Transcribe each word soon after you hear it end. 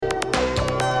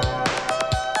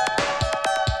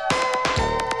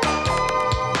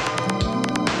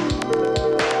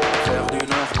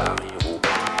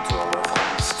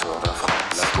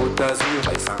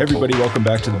Hey everybody, welcome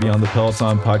back to the Beyond the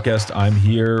Peloton podcast. I'm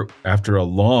here after a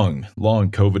long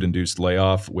COVID-induced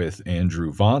layoff with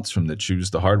Andrew Vance from the Choose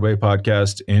the Hard Way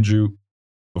podcast. Andrew,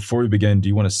 before we begin, do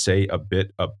you want to say a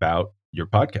bit about your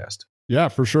podcast? Yeah,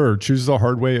 for sure. Choose the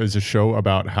Hard Way is a show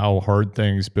about how hard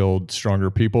things build stronger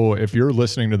people. If you're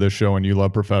listening to this show and you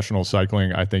love professional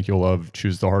cycling, I think you'll love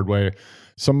Choose the Hard Way.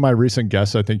 Some of my recent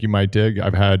guests I think you might dig.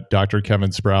 I've had Dr. Kevin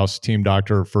Sprouse, team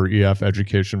doctor for EF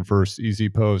Education First Easy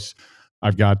Post.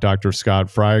 I've got Dr.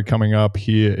 Scott Fry coming up.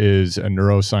 He is a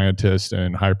neuroscientist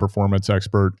and high performance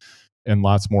expert and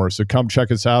lots more. So come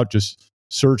check us out. Just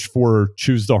search for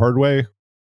Choose the Hard Way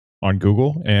on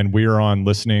Google, and we are on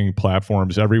listening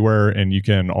platforms everywhere. And you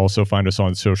can also find us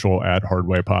on social at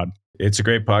Hardway Pod. It's a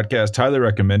great podcast. Highly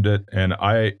recommend it. And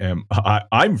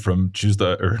I'm from not Choose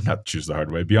the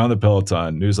Hard Way, Beyond the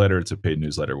Peloton newsletter. It's a paid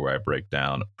newsletter where I break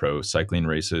down pro cycling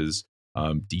races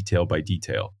detail by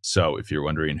detail. So if you're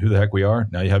wondering who the heck we are,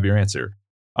 now you have your answer.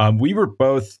 We were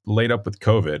both laid up with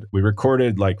COVID. We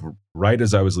recorded like right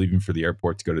as I was leaving for the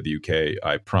airport to go to the UK.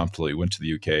 I promptly went to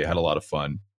the UK, had a lot of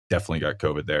fun, definitely got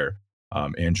COVID there.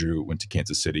 Andrew went to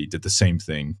Kansas City, did the same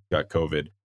thing, got COVID.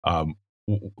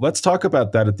 Let's talk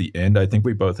about that at the end. I think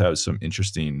we both have some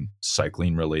interesting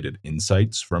cycling related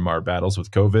insights from our battles with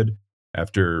COVID.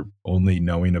 After only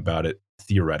knowing about it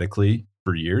theoretically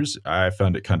for years, I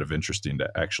found it kind of interesting to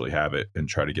actually have it and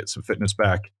try to get some fitness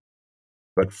back.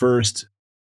 But first,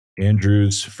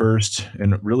 Andrew's first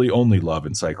and really only love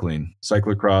in cycling,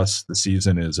 cyclocross. The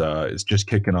season is just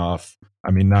kicking off.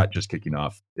 I mean, not just kicking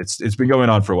off. It's been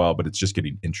going on for a while, but it's just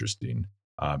getting interesting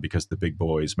because the big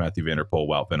boys, Mathieu van der Poel,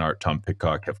 Wout van Aert, Tom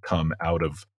Pidcock, have come out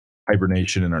of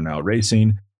hibernation and are now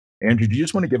racing. Andrew, do you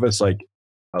just want to give us like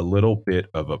a little bit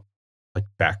of a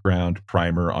background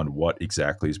primer on what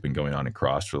exactly has been going on in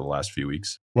cross for the last few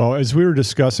weeks? Well, as we were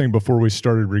discussing before we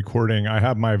started recording, I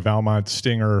have my Valmont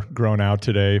Stinger grown out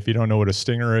today. If you don't know what a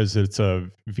Stinger is, it's a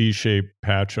V-shaped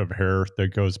patch of hair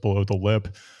that goes below the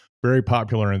lip. Very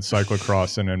popular in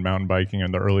cyclocross and in mountain biking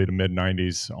in the early to mid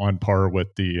 90s, on par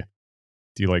with the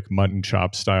like mutton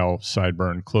chop style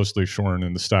sideburn, closely shorn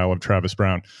in the style of Travis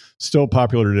Brown. Still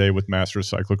popular today with master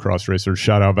cyclocross racers.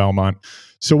 Shout out Valmont.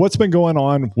 So what's been going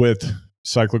on with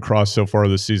cyclocross so far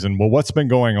this season? Well, what's been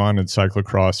going on in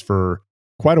cyclocross for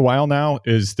quite a while now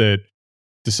is that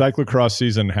the cyclocross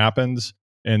season happens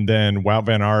and then Wout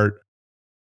van Aert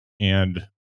and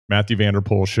Mathieu van der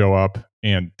Poel show up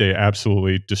and they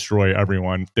absolutely destroy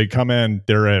everyone. They come in,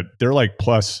 they're like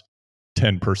plus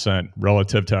 10%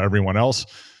 relative to everyone else.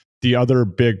 The other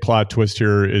big plot twist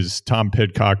here is Tom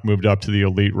Pidcock moved up to the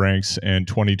elite ranks in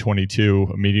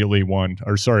 2021,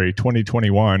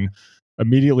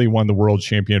 immediately won the world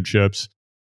championships.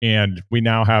 And we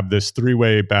now have this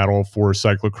three-way battle for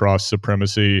cyclocross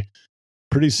supremacy,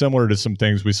 pretty similar to some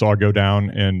things we saw go down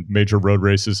in major road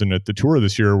races and at the Tour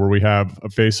this year, where we have a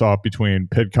face-off between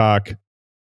Pidcock,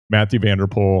 Mathieu van der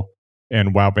Poel,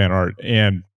 and Wout van Aert.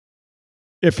 And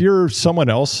if you're someone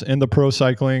else in the pro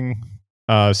cycling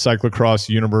cyclocross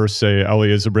universe, say Elie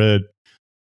Iserbyt,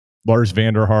 Lars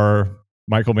van der Haar,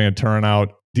 Michael Van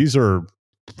Turenhout, these are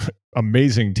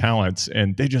amazing talents,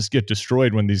 and they just get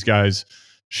destroyed when these guys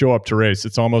show up to race.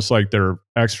 It's almost like they're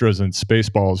extras and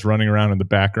Spaceballs running around in the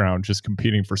background, just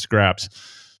competing for scraps.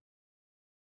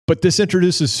 But this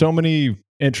introduces so many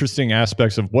interesting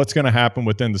aspects of what's going to happen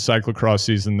within the cyclocross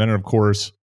season. Then, of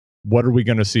course, what are we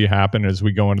going to see happen as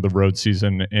we go into the road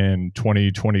season in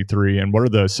 2023? And what are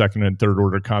the second and third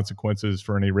order consequences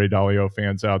for any Ray Dalio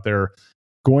fans out there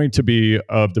going to be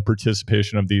of the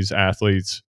participation of these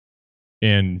athletes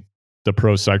in the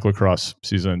pro cyclocross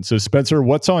season? So Spencer,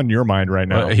 what's on your mind right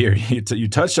now? Here, you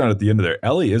touched on it at the end of there.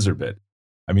 Elie Iserbyt.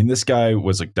 I mean, this guy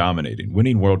was like dominating,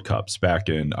 winning World Cups back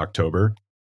in October.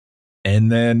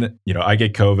 And then, I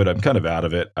get COVID. I'm kind of out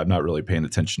of it. I'm not really paying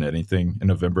attention to anything. In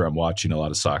November, I'm watching a lot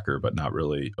of soccer, but not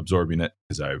really absorbing it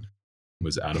because I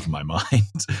was out of my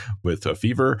mind with a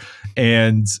fever.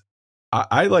 And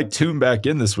I like tune back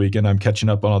in this weekend. I'm catching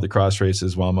up on all the cross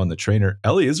races while I'm on the trainer.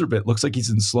 Elie Iserbyt looks like he's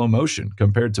in slow motion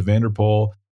compared to Van der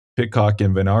Poel, Pidcock,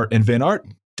 and Van Aert. And Van Aert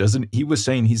he was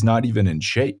saying he's not even in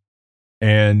shape.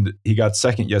 And he got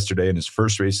second yesterday in his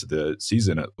first race of the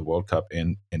season at the World Cup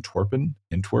in Antwerp.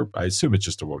 I assume it's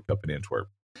just a World Cup in Antwerp.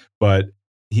 But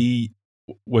he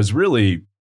was really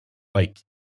like,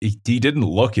 he didn't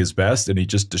look his best, and he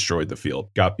just destroyed the field.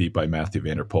 Got beat by Mathieu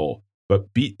van der Poel,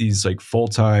 but beat these like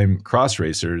full-time cross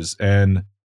racers. And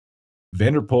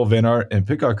Van der Poel, Van Aert, and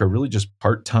Pidcock are really just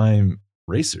part-time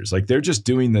racers. Like, they're just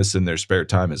doing this in their spare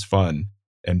time as fun.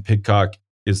 And Pidcock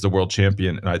is the world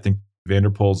champion, and I think Van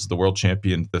der Poel's the world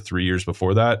champion the 3 years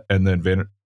before that, and then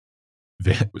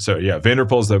So yeah, Van der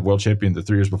Poel's the world champion the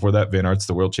 3 years before that. Van Aert's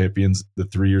the world champions the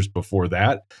 3 years before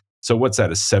that. So what's that?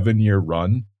 A 7-year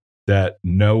run that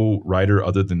no rider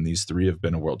other than these three have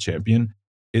been a world champion.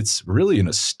 It's really an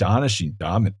astonishing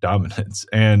dominance.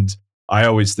 And I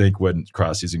always think when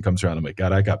cross season comes around, I'm like,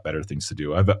 God, I got better things to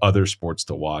do. I have other sports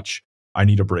to watch. I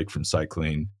need a break from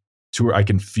cycling. Tour, I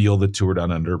can feel the Tour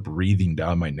Down Under breathing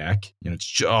down my neck. You know, it's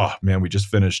just, oh man, we just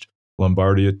finished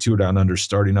Lombardia, Tour Down Under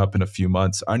starting up in a few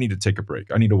months. I need to take a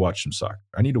break. I need to watch some soccer.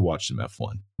 I need to watch some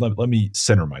F1. Let me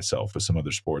center myself with some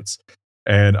other sports.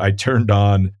 And I turned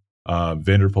on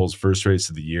Van der Poel's first race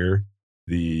of the year,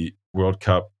 the World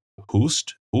Cup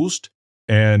Hulst,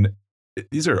 and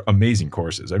these are amazing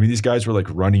courses. I mean, these guys were like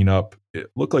running up,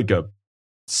 it looked like a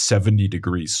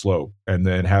 70-degree slope, and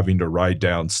then having to ride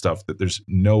down stuff that there's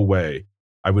no way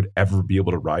I would ever be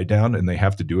able to ride down, and they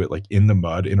have to do it like in the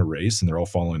mud in a race, and they're all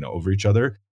falling over each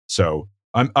other. So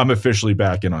I'm officially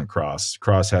back in on cross.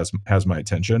 Cross has my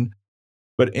attention.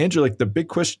 But Andrew, like the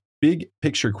big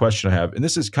picture question I have, and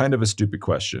this is kind of a stupid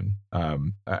question.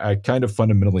 I kind of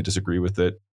fundamentally disagree with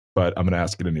it, but I'm going to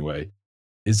ask it anyway.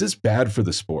 Is this bad for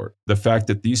the sport? The fact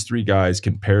that these three guys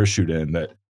can parachute in,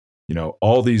 that, you know,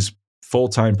 all these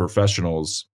full-time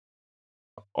professionals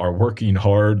are working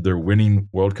hard, they're winning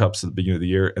World Cups at the beginning of the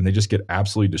year, and they just get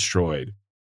absolutely destroyed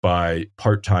by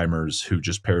part-timers who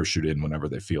just parachute in whenever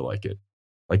they feel like it.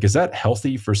 Like, is that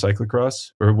healthy for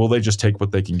cyclocross? Or will they just take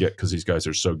what they can get because these guys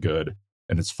are so good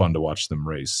and it's fun to watch them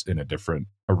race in a different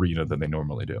arena than they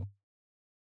normally do?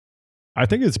 I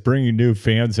think it's bringing new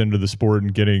fans into the sport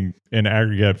and getting, in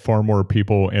aggregate, far more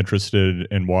people interested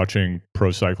in watching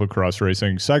pro cyclocross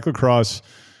racing. Cyclocross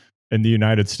in the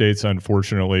United States,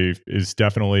 unfortunately, is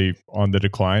definitely on the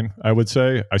decline, I would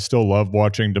say. I still love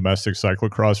watching domestic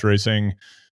cyclocross racing,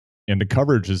 and the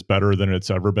coverage is better than it's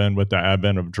ever been with the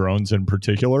advent of drones in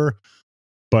particular.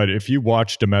 But if you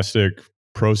watch domestic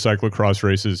pro cyclocross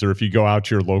races, or if you go out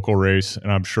to your local race,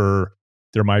 and I'm sure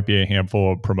there might be a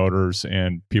handful of promoters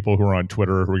and people who are on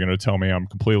Twitter who are going to tell me I'm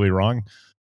completely wrong,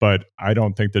 but I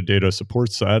don't think the data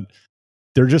supports that.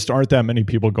 There just aren't that many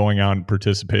people going out and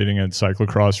participating in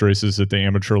cyclocross races at the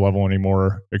amateur level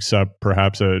anymore, except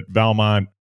perhaps at Valmont,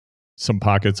 some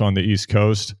pockets on the East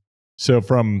Coast. So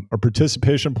from a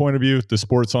participation point of view, the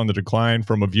sport's on the decline.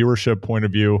 From a viewership point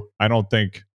of view, I don't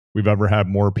think we've ever had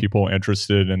more people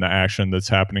interested in the action that's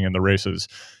happening in the races.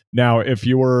 Now, if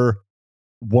you were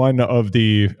one of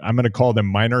the, I'm going to call them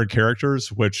minor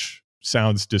characters, which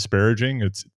sounds disparaging.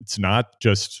 It's not.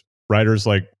 Just riders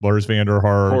like Lars van der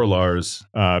Haar. Poor Lars.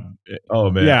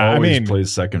 Oh man, yeah, always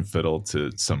plays second fiddle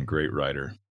to some great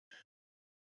rider.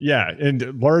 Yeah,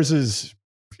 and Lars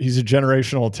he's a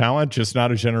generational talent, just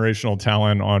not a generational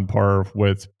talent on par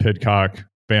with Pidcock,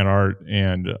 Van Aert,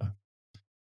 and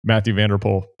Mathieu van der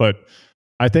Poel. But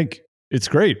I think it's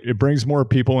great. It brings more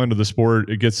people into the sport.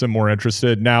 It gets them more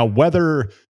interested. Now, whether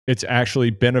it's actually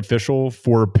beneficial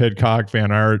for Pidcock,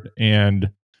 Van Aert, and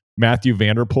Mathieu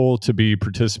van der Poel to be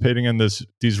participating in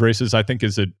these races, I think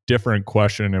is a different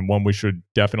question, and one we should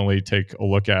definitely take a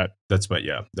look at. That's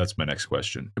my next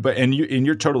question. But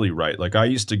you're totally right. Like, I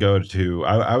used to go to,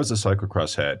 I was a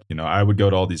cyclocross head. You know, I would go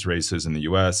to all these races in the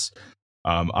US.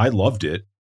 I loved it.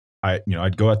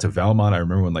 I'd go out to Valmont. I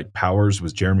remember when like Powers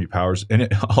was Jeremy Powers. And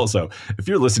it also, if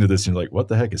you're listening to this and you're like, what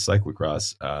the heck is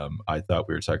cyclocross? I thought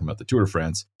we were talking about the Tour de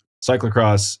France.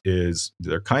 Cyclocross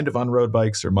they're kind of on road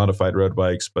bikes or modified road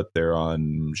bikes, but they're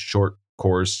on short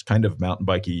course, kind of mountain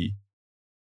bikey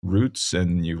routes,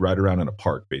 and you ride around in a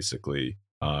park basically.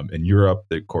 In Europe,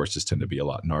 the courses tend to be a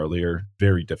lot gnarlier,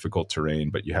 very difficult terrain,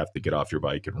 but you have to get off your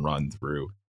bike and run through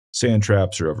sand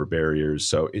traps or over barriers.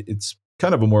 So it's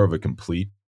kind of more of a complete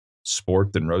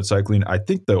sport than road cycling. I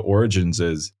think the origin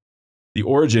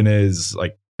is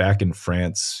like back in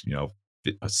France,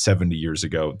 70 years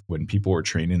ago, when people were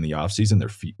training in the off season, their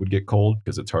feet would get cold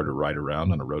because it's hard to ride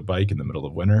around on a road bike in the middle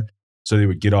of winter. So they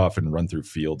would get off and run through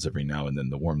fields every now and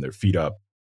then to warm their feet up.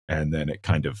 And then it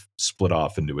kind of split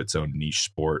off into its own niche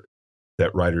sport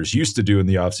that riders used to do in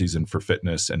the off season for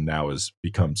fitness, and now has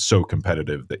become so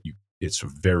competitive that it's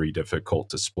very difficult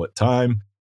to split time.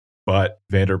 But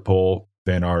Van der Poel,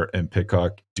 Van Aert, and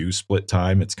Pidcock do split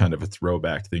time. It's kind of a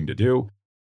throwback thing to do.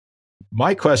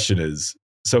 My question is,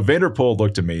 so Van der Poel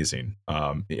looked amazing.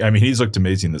 He's looked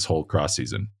amazing this whole cross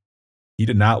season. He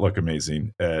did not look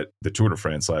amazing at the Tour de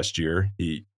France last year.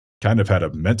 He kind of had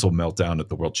a mental meltdown at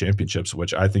the World Championships,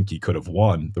 which I think he could have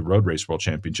won, the road race World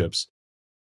Championships.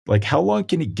 Like, how long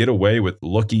can he get away with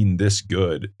looking this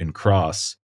good in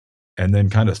cross and then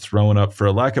kind of throwing up, for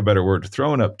a lack of a better word,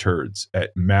 throwing up turds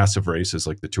at massive races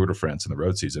like the Tour de France and the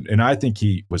road season? And I think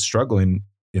he was struggling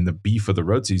in the beef of the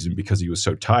road season because he was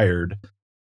so tired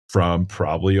from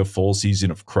probably a full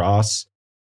season of cross,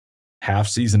 half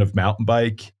season of mountain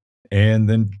bike, and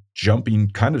then jumping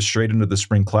kind of straight into the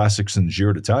Spring Classics and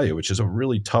Giro d'Italia, which is a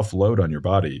really tough load on your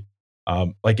body.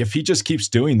 Like if he just keeps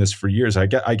doing this for years, I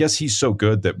guess he's so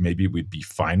good that maybe we'd be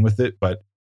fine with it. But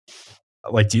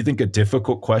like, do you think a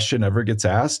difficult question ever gets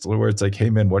asked where it's like, hey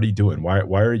man, what are you doing? Why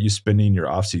are you spending your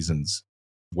off seasons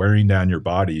wearing down your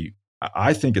body?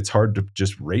 I think it's hard to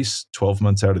just race 12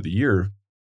 months out of the year.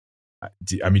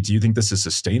 Do you think this is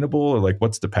sustainable, or like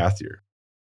what's the path here?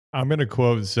 I'm going to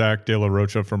quote Zach De La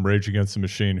Rocha from Rage Against the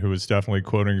Machine, who is definitely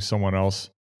quoting someone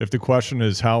else. If the question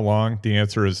is how long, the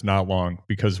answer is not long,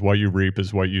 because what you reap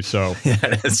is what you sow. Yeah,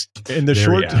 that's in the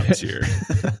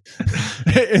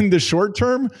in the short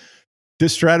term,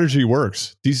 this strategy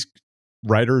works. These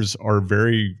riders are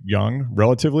very young,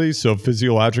 relatively, so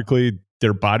physiologically,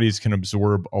 their bodies can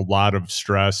absorb a lot of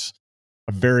stress.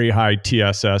 A very high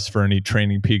TSS for any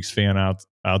Training Peaks fan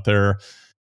out there.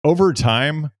 Over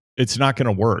time, it's not going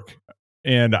to work.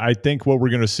 And I think what we're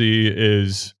going to see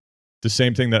is the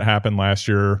same thing that happened last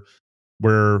year,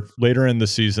 where later in the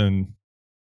season,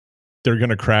 they're going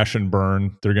to crash and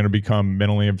burn. They're going to become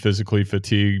mentally and physically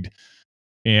fatigued.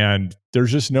 And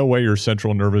there's just no way your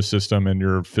central nervous system and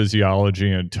your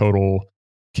physiology and total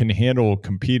can handle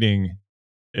competing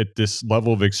at this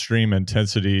level of extreme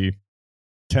intensity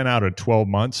 10 out of 12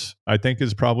 months, I think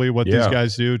is probably what these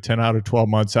guys do. 10 out of 12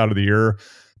 months out of the year.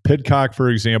 Pidcock, for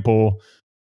example,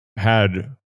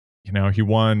 had, he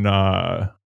won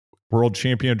world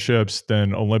championships,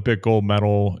 then Olympic gold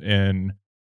medal in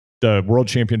the world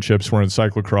championships were in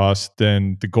cyclocross,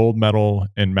 then the gold medal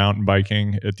in mountain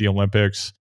biking at the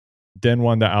Olympics, then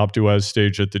won the Alpe d'Huez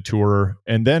stage at the Tour.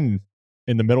 And then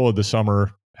in the middle of the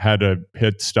summer had a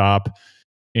hit stop.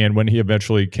 And when he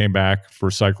eventually came back for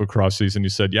cyclocross season, he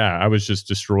said, yeah, I was just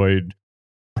destroyed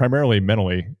primarily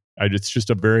mentally. It's just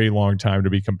a very long time to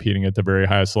be competing at the very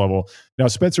highest level. Now,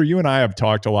 Spencer, you and I have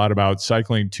talked a lot about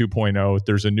cycling 2.0.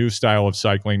 There's a new style of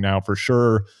cycling now for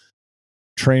sure.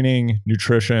 Training,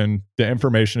 nutrition, the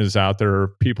information is out there.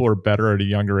 People are better at a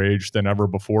younger age than ever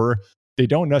before. They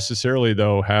don't necessarily,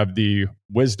 though, have the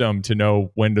wisdom to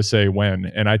know when to say when.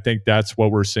 And I think that's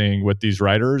what we're seeing with these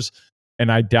riders.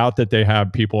 And I doubt that they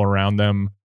have people around them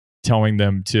telling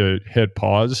them to hit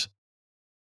pause.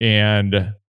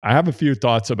 And I have a few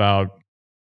thoughts about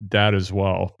that as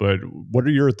well. But what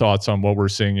are your thoughts on what we're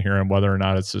seeing here and whether or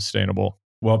not it's sustainable?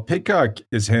 Well, Pidcock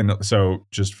is handling, so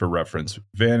just for reference,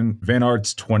 Van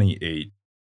Aert's 28,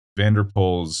 Van der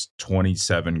Poel's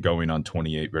 27, going on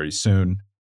 28 very soon.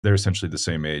 They're essentially the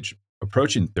same age,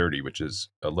 approaching 30, which is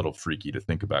a little freaky to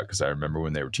think about because I remember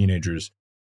when they were teenagers.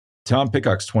 Tom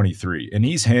Pidcock's 23, and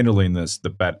he's handling this the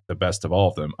best of all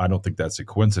of them. I don't think that's a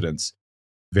coincidence.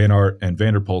 Van Aert and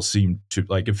Van der Poel seem to,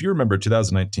 like, if you remember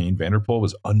 2019, Van der Poel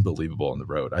was unbelievable on the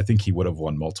road. I think he would have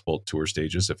won multiple Tour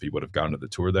stages if he would have gone to the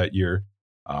Tour that year.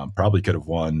 Probably could have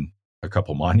won a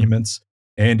couple monuments,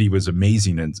 and he was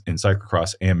amazing in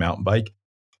cyclocross and mountain bike.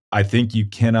 I think you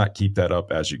cannot keep that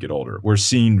up as you get older. We're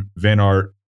seeing Van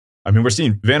Aert. We're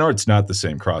seeing Van Aert's not the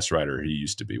same cross rider he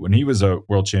used to be. When he was a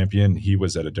world champion, he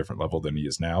was at a different level than he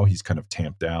is now. He's kind of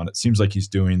tamped down. It seems like he's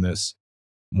doing this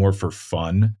more for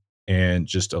fun and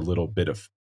just a little bit of,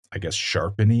 I guess,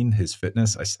 sharpening his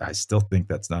fitness. I still think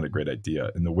that's not a great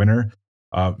idea. In the winter,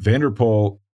 Van der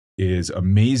Poel is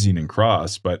amazing in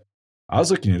cross, but I was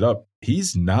looking it up.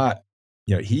 He's not,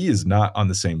 he is not on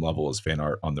the same level as Van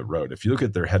Aert on the road. If you look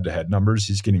at their head-to-head numbers,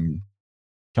 he's getting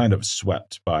kind of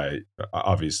swept by,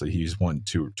 obviously he's won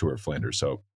Tour of Flanders,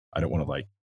 so I don't want to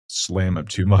slam him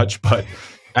too much, but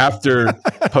after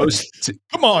post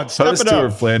Tour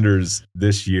of Flanders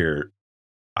this year,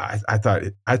 I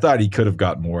thought he could have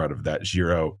got more out of that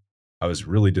Giro. I was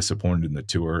really disappointed in the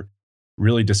Tour,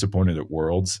 really disappointed at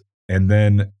Worlds, and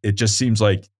then it just seems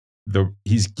like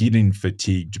he's getting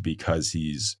fatigued because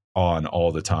he's on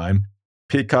all the time.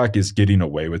 Pidcock is getting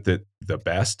away with it the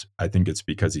best. I think it's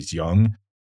because he's young.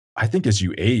 I think as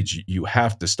you age, you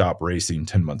have to stop racing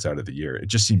 10 months out of the year. It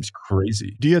just seems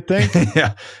crazy. Do you think?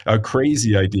 Yeah, a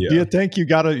crazy idea. Do you think you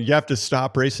have to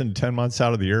stop racing 10 months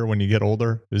out of the year when you get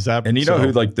older? Is that? And know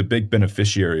who the big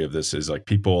beneficiary of this is?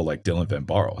 People like Dylan van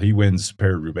Baarle. He wins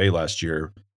Paris-Roubaix last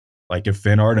year. If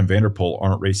Van Aert and Van der Poel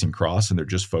aren't racing cross and they're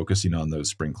just focusing on those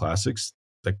spring classics,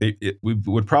 we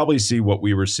would probably see what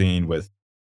we were seeing with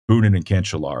Boonen and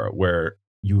Cancellara, where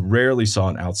you rarely saw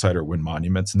an outsider win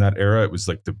monuments in that era. It was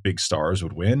the big stars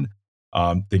would win.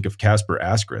 Think of Casper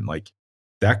Asgreen.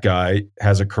 That guy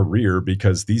has a career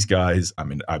because these guys,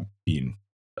 I'm being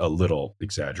a little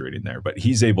exaggerating there, but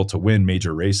he's able to win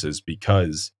major races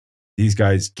because these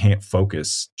guys can't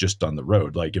focus just on the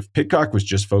road. Like if Pidcock was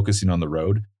just focusing on the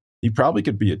road, he probably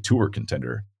could be a tour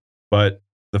contender. But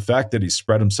the fact that he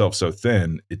spread himself so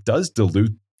thin, it does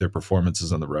dilute their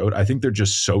performances on the road. I think they're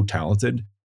just so talented.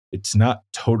 It's not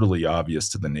totally obvious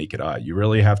to the naked eye. You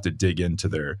really have to dig into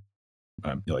their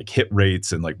like hit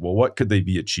rates and like, well, what could they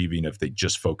be achieving if they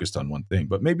just focused on one thing?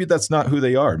 But maybe that's not who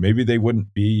they are. Maybe they wouldn't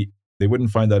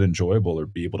find that enjoyable or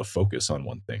be able to focus on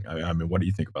one thing. I mean, what do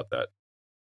you think about that?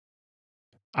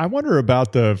 I wonder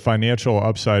about the financial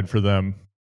upside for them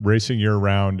racing year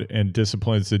round and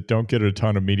disciplines that don't get a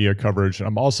ton of media coverage.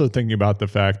 I'm also thinking about the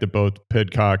fact that both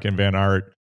Pidcock and Van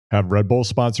Aert have Red Bull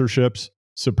sponsorships.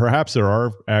 So perhaps there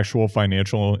are actual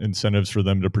financial incentives for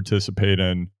them to participate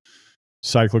in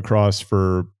cyclocross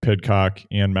for Pidcock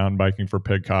and mountain biking for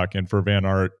Pidcock, and for Van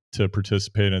Aert to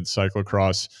participate in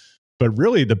cyclocross. But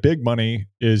really, the big money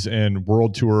is in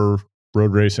World Tour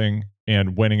road racing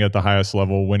and winning at the highest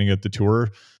level, winning at the Tour.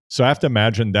 So I have to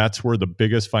imagine that's where the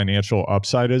biggest financial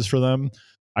upside is for them.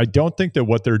 I don't think that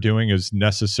what they're doing is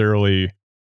necessarily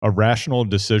a rational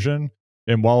decision.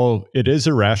 And while it is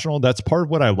irrational, that's part of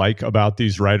what I like about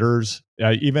these writers.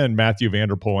 Even Mathieu van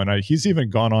der Poel, and he's even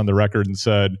gone on the record and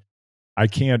said, I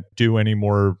can't do any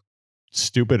more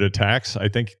stupid attacks. I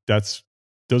think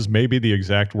those may be the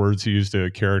exact words he used to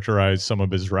characterize some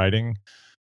of his writing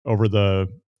over the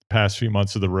past few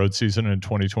months of the road season in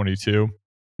 2022.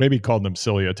 Maybe he called them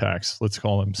silly attacks. Let's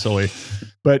call them silly.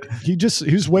 But he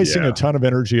was wasting a ton of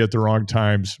energy at the wrong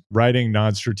times, writing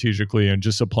non-strategically and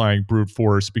just applying brute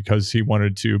force because he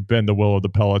wanted to bend the will of the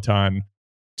peloton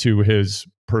to his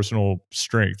personal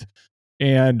strength.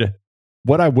 And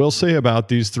what I will say about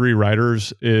these three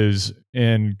riders is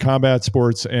in combat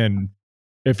sports, and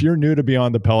if you're new to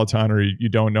Beyond the Peloton or you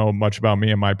don't know much about me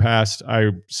and my past,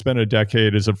 I spent a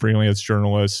decade as a freelance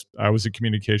journalist. I was a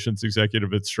communications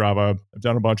executive at Strava. I've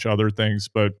done a bunch of other things,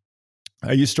 but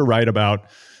I used to write about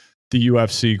the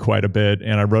UFC quite a bit,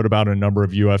 and I wrote about a number of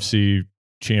UFC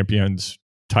champions,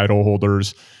 title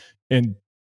holders, and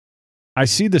I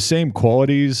see the same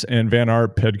qualities in Van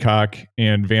Aert, Pidcock,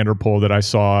 and Van der Poel that I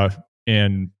saw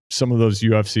in some of those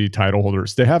UFC title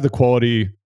holders. They have the quality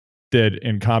that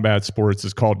in combat sports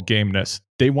is called gameness.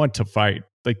 They want to fight.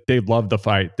 Like they love the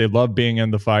fight. They love being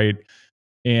in the fight.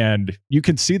 And you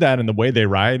can see that in the way they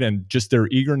ride and just their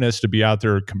eagerness to be out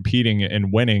there competing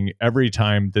and winning every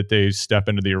time that they step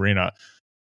into the arena.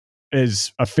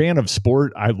 As a fan of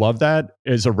sport, I love that.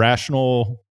 As a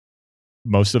rational,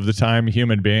 most of the time,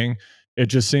 human being, it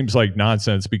just seems like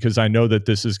nonsense because I know that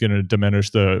this is going to diminish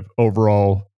the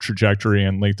overall trajectory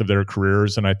and length of their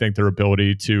careers. And I think their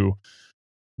ability to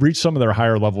reach some of their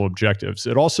higher level objectives.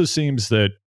 It also seems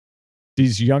that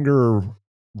these younger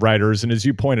riders, and as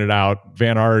you pointed out,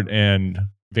 Van Aert and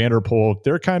Van der Poel,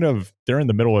 they're in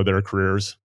the middle of their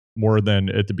careers more than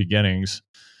at the beginnings.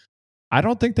 I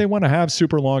don't think they want to have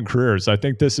super long careers. I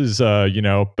think this is,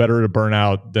 better to burn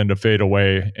out than to fade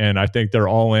away. And I think they're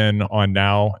all in on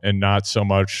now and not so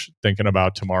much thinking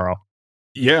about tomorrow.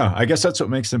 Yeah, I guess that's what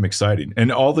makes them exciting.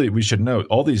 And we should note,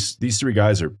 all these three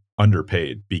guys are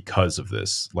underpaid because of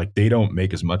this. Like they don't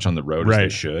make as much on the road as they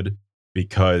should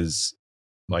because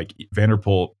like Van der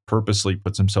Poel purposely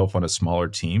puts himself on a smaller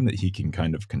team that he can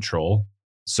kind of control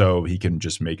so he can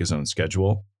just make his own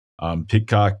schedule.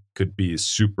 Pidcock could be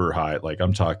super high. Like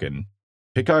I'm talking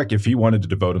Pidcock, if he wanted to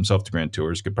devote himself to Grand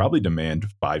Tours, could probably demand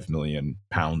 £5 million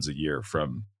a year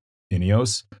from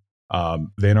Ineos.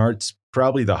 Van Aert's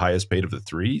probably the highest paid of the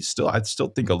three. I'd still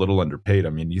think a little underpaid. I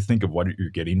mean, you think of what you're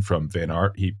getting from Van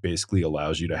Aert. He basically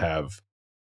allows you to have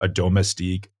a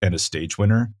domestique and a stage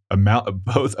winner,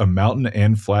 both a mountain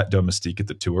and flat domestique at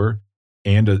the Tour,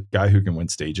 and a guy who can win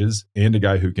stages, and a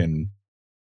guy who can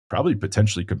probably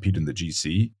potentially compete in the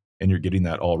GC. And you're getting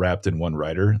that all wrapped in one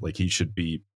rider. Like he should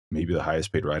be maybe the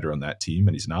highest paid rider on that team,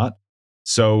 and he's not.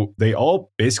 So they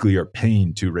all basically are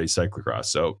paying to race cyclocross.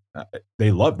 So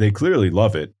they clearly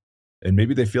love it. And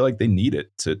maybe they feel like they need it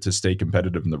to stay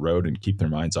competitive in the road and keep their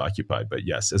minds occupied. But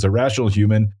yes, as a rational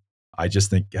human, I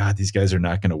just think, God, these guys are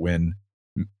not going to win.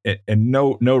 And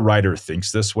no rider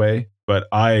thinks this way. But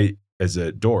I, as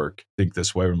a dork, think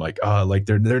this way. I'm like, like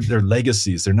their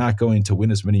legacies. They're not going to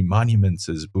win as many monuments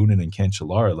as Boonen and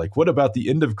Cancellara. Like, what about the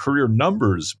end of career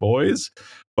numbers, boys?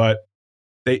 But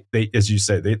they as you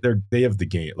say, they have the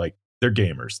game. Like they're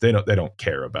gamers. They don't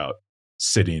care about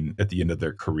sitting at the end of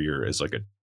their career as like a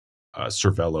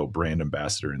Cervelo brand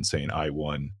ambassador and saying I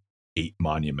won 8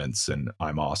 monuments and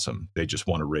I'm awesome. They just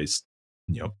want to race,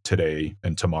 today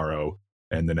and tomorrow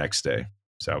and the next day.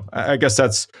 So I guess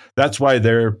that's why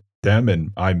they're them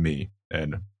and I'm me,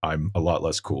 and I'm a lot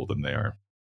less cool than they are.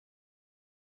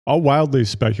 I'll wildly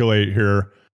speculate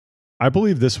here. I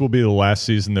believe this will be the last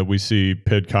season that we see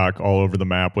Pidcock all over the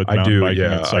map with mountain biking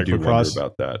and cyclocross. I do wonder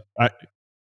about that.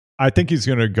 I think he's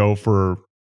going to go for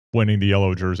winning the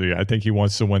yellow jersey. I think he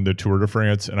wants to win the Tour de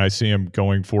France, and I see him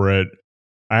going for it.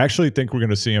 I actually think we're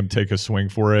going to see him take a swing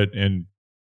for it in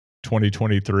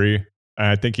 2023. And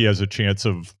I think he has a chance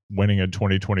of winning in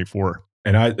 2024.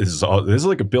 And this is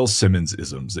like a Bill Simmons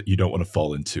isms that you don't want to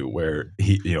fall into, where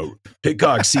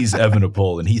Pidcock sees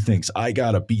Evenepoel and he thinks, I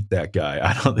gotta beat that guy.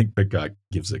 I don't think Pidcock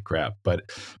gives a crap. But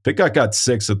Pidcock got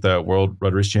 6th at the World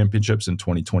Road Race Championships in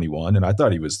 2021, and I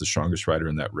thought he was the strongest rider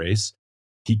in that race.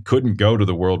 He couldn't go to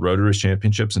the World Road Race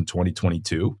Championships in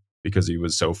 2022 because he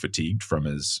was so fatigued from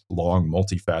his long,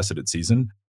 multifaceted season.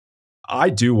 I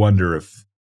do wonder if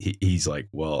he's like,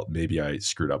 well, maybe I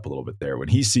screwed up a little bit there. When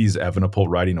he sees Evenepoel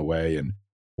riding away and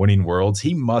winning worlds,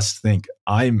 he must think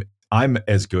I'm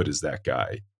as good as that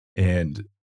guy. And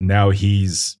now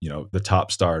he's, the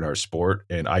top star in our sport,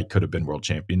 and I could have been world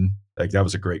champion. Like, that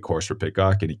was a great course for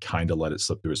Pidcock, and he kind of let it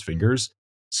slip through his fingers.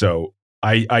 So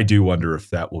I do wonder if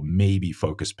that will maybe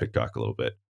focus Pidcock a little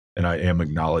bit. And I am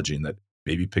acknowledging that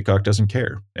maybe Pidcock doesn't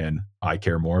care, and I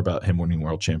care more about him winning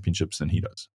world championships than he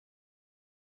does.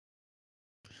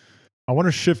 I want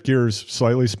to shift gears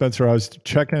slightly, Spencer. I was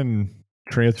checking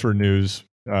transfer news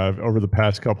over the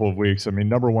past couple of weeks. I mean,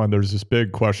 number one, there's this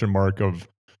big question mark of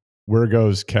where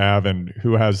goes Cav and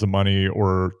who has the money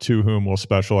or to whom will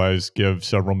Specialized give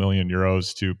several million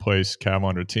euros to place Cav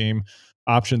on a team.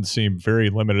 Options seem very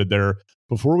limited there.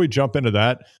 Before we jump into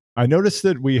that, I noticed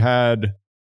that we had,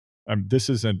 this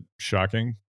isn't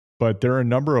shocking, but there are a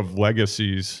number of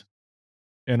legacies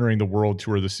entering the World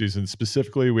Tour this season.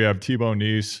 Specifically, we have Thibaut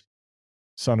Nice,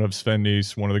 son of Sven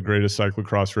Nys, one of the greatest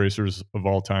cyclocross racers of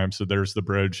all time. So there's the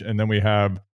bridge. And then we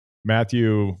have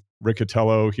Matthew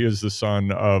Riccatello. He is the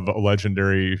son of a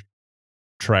legendary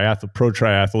pro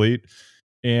triathlete.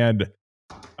 And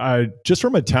just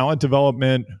from a talent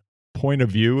development point of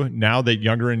view, now that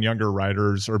younger and younger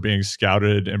riders are being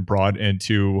scouted and brought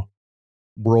into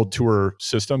World Tour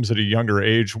systems at a younger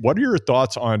age, what are your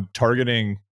thoughts on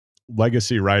targeting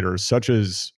legacy riders such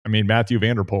as, Mathieu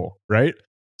van der Poel, right?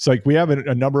 It's like we have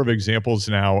a number of examples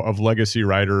now of legacy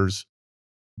riders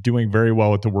doing very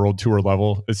well at the World Tour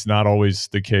level. It's not always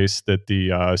the case that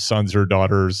the sons or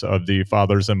daughters of the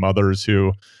fathers and mothers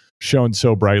who shone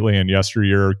so brightly in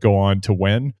yesteryear go on to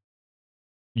win.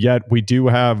 Yet we do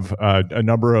have a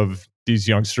number of these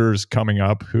youngsters coming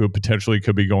up who potentially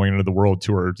could be going into the World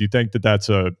Tour. Do you think that that's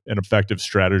an effective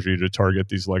strategy to target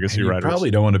these legacy riders? You probably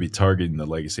don't want to be targeting the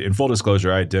legacy. In full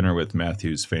disclosure, I had dinner with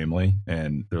Matthew's family,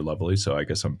 and they're lovely, so I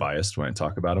guess I'm biased when I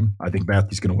talk about them. I think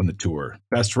Matthew's going to win the Tour.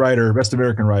 Best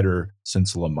American rider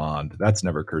since Le Mans. That's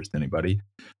never cursed anybody.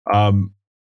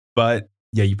 But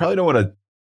yeah, you probably don't want to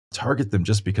target them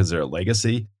just because they're a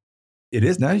legacy. It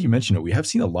is, now that you mention it, we have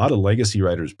seen a lot of legacy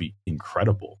riders be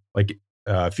incredible. Like,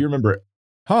 if you remember,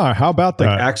 how about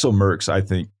that? Axel Merckx, I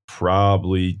think,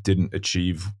 probably didn't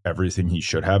achieve everything he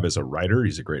should have as a rider.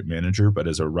 He's a great manager, but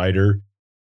as a rider,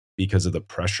 because of the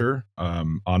pressure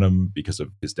on him, because of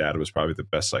his dad was probably the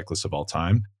best cyclist of all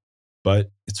time.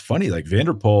 But it's funny, like Van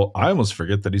der Poel, I almost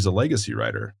forget that he's a legacy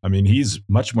rider. He's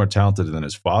much more talented than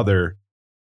his father.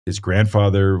 His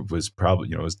grandfather was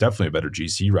probably, was definitely a better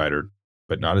GC rider,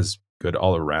 but not as good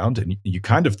all around. And you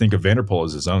kind of think of Van der Poel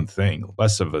as his own thing,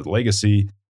 less of a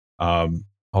legacy.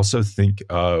 Also think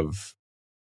of,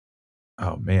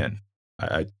 oh man,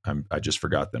 I just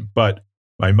forgot them. But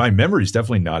my memory is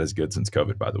definitely not as good since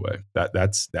COVID, by the way.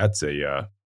 That's definitely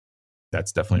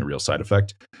a real side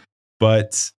effect.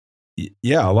 But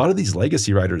yeah, a lot of these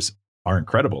legacy riders are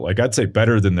incredible. Like, I'd say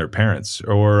better than their parents,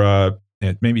 or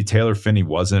maybe Taylor Phinney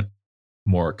wasn't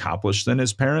more accomplished than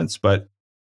his parents, but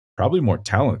probably more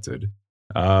talented.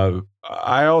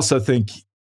 I also think,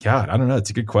 God, I don't know. It's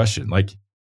a good question. Like,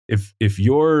 if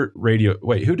your radio,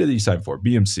 wait, who did he sign for?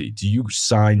 BMC. Do you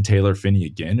sign Taylor Phinney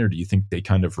again, or do you think they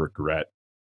kind of regret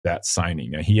that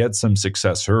signing? Now, he had some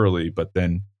success early, but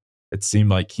then it seemed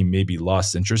like he maybe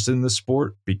lost interest in the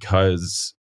sport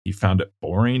because he found it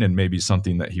boring and maybe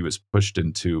something that he was pushed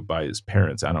into by his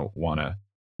parents. I don't want to,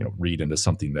 read into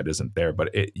something that isn't there, but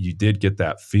you did get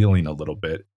that feeling a little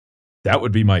bit. That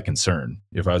would be my concern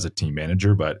if I was a team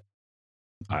manager. But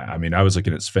I was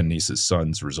looking at Sven Nys's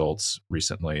son's results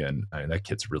recently, and that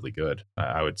kid's really good.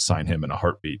 I would sign him in a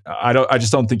heartbeat. I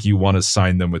just don't think you want to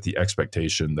sign them with the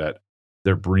expectation that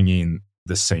they're bringing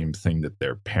the same thing that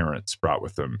their parents brought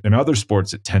with them. In other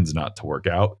sports, it tends not to work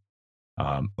out.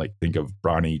 Like, think of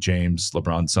Bronny James,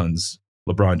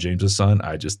 LeBron James's son.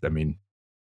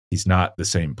 He's not the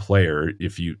same player.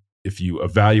 If you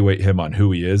evaluate him on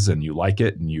who he is and you like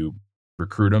it and you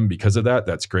recruit them because of that,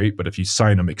 that's great. But if you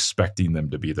sign them expecting them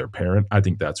to be their parent, I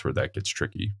think that's where that gets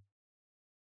tricky.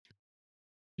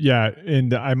 Yeah,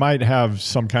 and I might have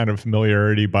some kind of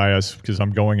familiarity bias because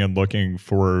I'm going and looking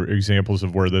for examples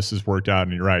of where this has worked out.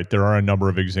 And you're right, there are a number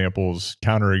of examples,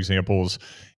 counter examples,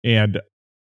 and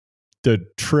the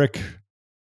trick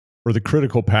or the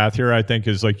critical path here, I think,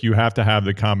 is like you have to have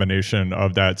the combination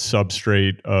of that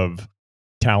substrate of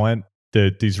talent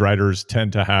that these writers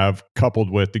tend to have, coupled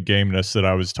with the gameness that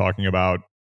I was talking about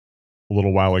a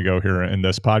little while ago here in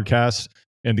this podcast.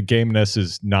 And the gameness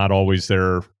is not always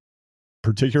there,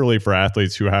 particularly for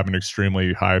athletes who have an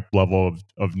extremely high level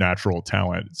of natural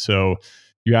talent. So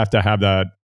you have to have that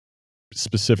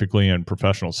specifically in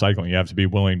professional cycling. You have to be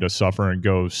willing to suffer and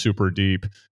go super deep.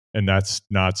 And that's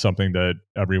not something that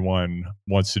everyone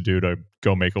wants to do to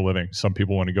go make a living. Some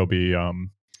people want to go be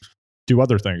do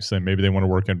other things. Then maybe they want to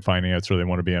work in finance or they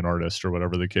want to be an artist or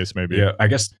whatever the case may be. Yeah, I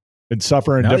guess and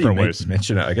suffer in different ways.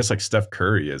 Mention it. I guess like Steph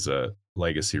Curry is a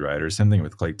legacy rider. Same thing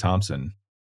with Klay Thompson,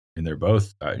 and they're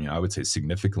both, I would say,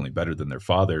 significantly better than their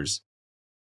fathers.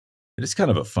 It is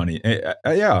kind of a funny,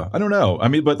 yeah. I don't know. I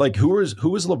mean, but like, who was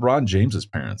LeBron James's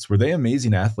parents? Were they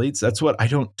amazing athletes? That's what I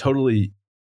don't totally.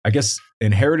 I guess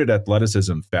inherited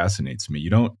athleticism fascinates me.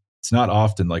 It's not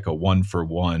often like a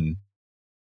 1-for-1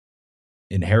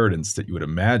 inheritance that you would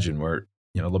imagine where,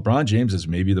 LeBron James is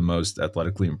maybe the most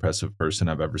athletically impressive person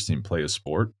I've ever seen play a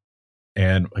sport.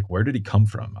 And like, where did he come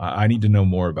from? I need to know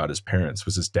more about his parents.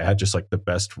 Was his dad just like the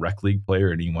best rec league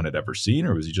player anyone had ever seen?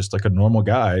 Or was he just like a normal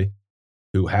guy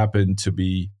who happened to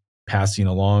be passing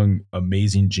along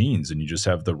amazing genes and you just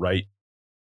have the right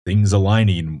things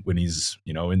aligning when he's,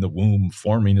 in the womb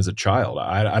forming as a child?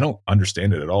 I don't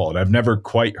understand it at all. And I've never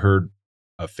quite heard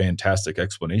a fantastic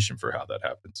explanation for how that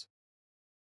happens.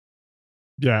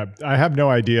 Yeah, I have no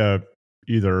idea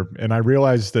either. And I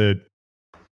realize that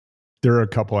there are a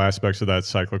couple aspects of that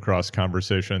cyclocross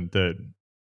conversation that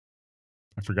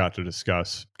I forgot to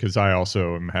discuss because I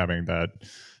also am having that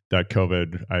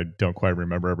COVID. I don't quite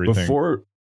remember everything.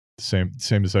 Same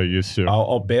as I used to.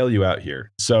 I'll bail you out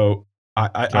here. So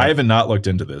I haven't not looked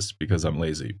into this because I'm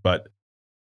lazy, but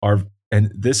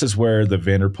and this is where the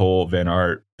Van der Poel, Van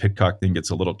Aert, Pidcock thing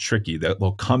gets a little tricky. That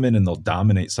they'll come in and they'll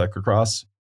dominate cyclocross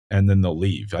and then they'll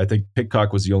leave. I think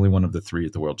Pidcock was the only one of the three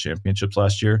at the World Championships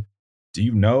last year. Do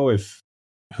you know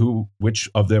which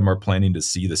of them are planning to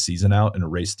see the season out and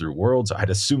race through Worlds? I'd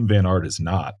assume Van Aert is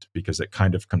not because it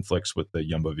kind of conflicts with the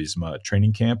Jumbo-Visma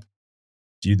training camp.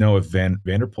 Do you know if Van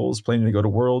der Poel is planning to go to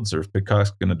Worlds or if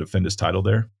Pidcock's going to defend his title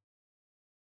there?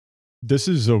 This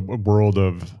is a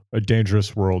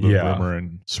dangerous world of rumor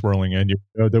and swirling, and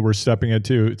that we're stepping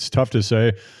into. It's tough to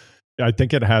say. I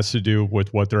think it has to do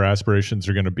with what their aspirations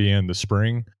are going to be in the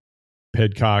spring.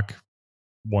 Pidcock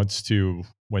wants to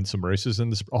win some races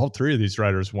in the spring. All three of these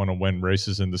riders want to win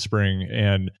races in the spring,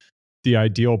 and the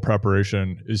ideal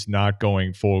preparation is not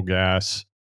going full gas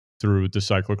through the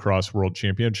Cyclocross World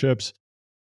Championships.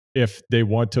 If they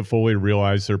want to fully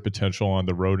realize their potential on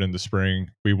the road in the spring,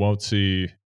 we won't see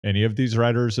any of these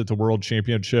riders at the World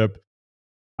Championship.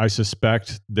 I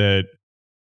suspect that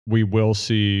we will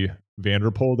see Van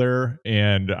der Poel there,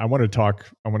 and I want to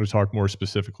talk more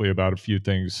specifically about a few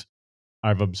things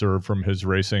I've observed from his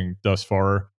racing thus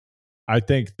far. I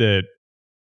think that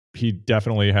he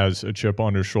definitely has a chip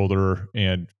on his shoulder,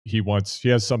 and he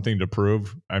has something to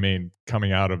prove. I mean,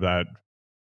 coming out of that,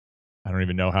 I don't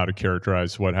even know how to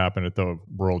characterize what happened at the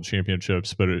World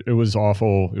Championships, but it was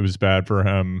awful. It was bad for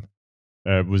him.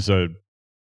 It was a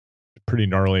pretty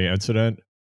gnarly incident,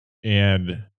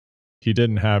 and he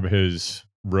didn't have his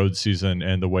road season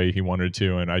end the way he wanted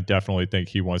to. And I definitely think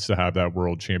he wants to have that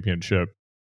World Championship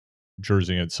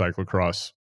jersey in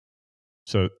cyclocross.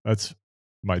 So that's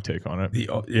my take on it.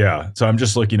 Yeah. So I'm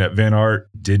just looking at Van Aert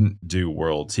didn't do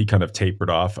Worlds. He kind of tapered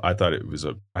off. I thought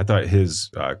his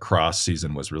cross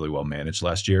season was really well managed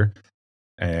last year,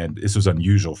 and this was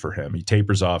unusual for him. He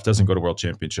tapers off, doesn't go to World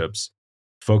Championships,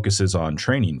 focuses on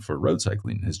training for road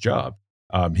cycling, his job.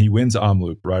 He wins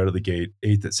Omloop right out of the gate,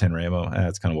 8th at San Remo.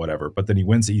 That's kind of whatever. But then he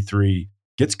wins E3,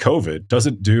 gets COVID,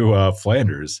 doesn't do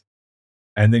Flanders,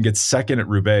 and then gets second at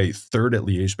Roubaix, third at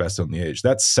Liège-Bastogne-Liège.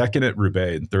 That's second at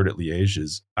Roubaix and third at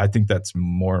Liège I think that's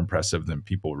more impressive than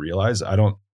people realize.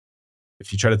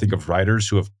 If you try to think of riders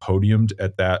who have podiumed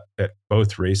at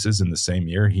both races in the same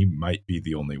year, he might be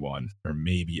the only one, or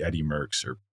maybe Eddie Merckx,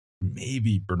 or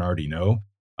maybe Bernard Hinault.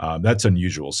 That's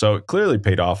unusual. So it clearly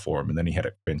paid off for him. And then he had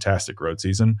a fantastic road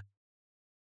season.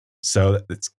 So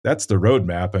that's the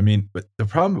roadmap. I mean, but the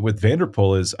problem with Van der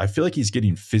Poel is I feel like he's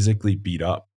getting physically beat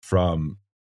up from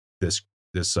this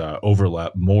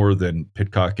overlap more than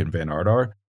Pidcock and Van Aert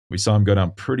are. We saw him go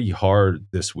down pretty hard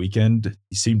this weekend.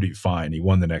 He seemed to be fine. He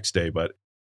won the next day, but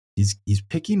he's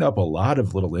picking up a lot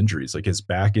of little injuries, like his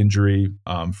back injury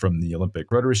from the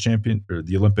Olympic road race champion or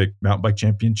the Olympic mountain bike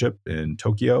championship in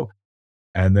Tokyo,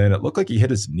 and then it looked like he hit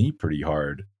his knee pretty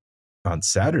hard on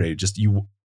Saturday. Just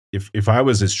if I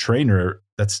was his trainer,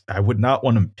 I would not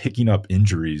want him picking up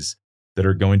injuries that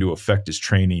are going to affect his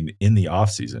training in the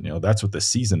off season. That's what the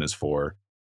season is for.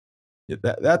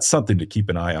 That's something to keep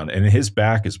an eye on. And his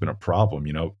back has been a problem.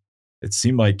 It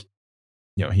seemed like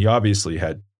he obviously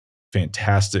had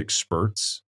fantastic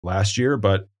spurts last year,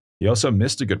 but he also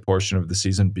missed a good portion of the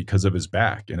season because of his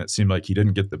back. And it seemed like he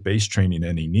didn't get the base training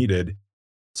in he needed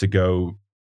to go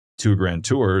to Grand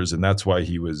Tours, and that's why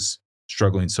he was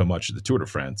struggling so much at the Tour de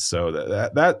France. So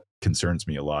that concerns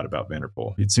me a lot about Van der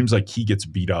Poel. It seems like he gets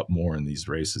beat up more in these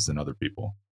races than other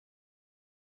people.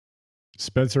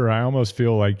 Spencer, I almost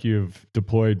feel like you've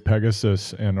deployed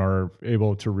Pegasus and are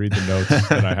able to read the notes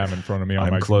that I have in front of me on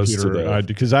my computer.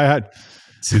 Because I had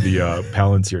to the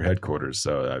Palantir headquarters,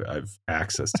 so I've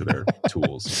access to their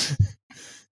tools.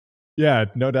 Yeah,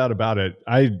 no doubt about it.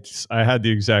 I had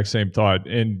the exact same thought.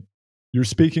 And you're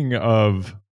speaking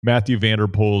of Mathieu van der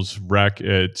Poel's wreck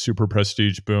at Super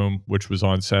Prestige Boom, which was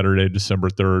on Saturday, December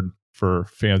 3rd, for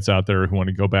fans out there who want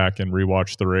to go back and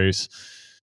rewatch the race.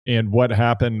 And what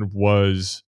happened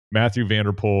was Mathieu van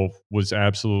der Poel was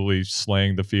absolutely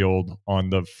slaying the field on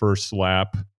the first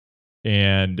lap.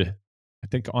 And I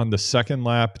think on the second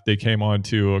lap, they came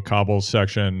onto a cobble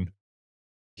section.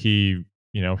 His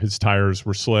tires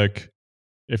were slick.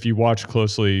 If you watch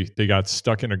closely, they got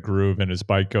stuck in a groove and his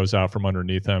bike goes out from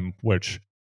underneath him, which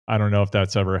I don't know if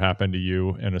that's ever happened to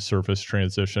you in a surface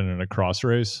transition in a cross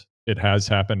race. It has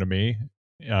happened to me,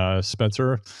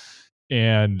 Spencer.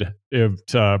 And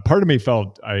part of me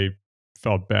felt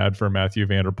bad for Mathieu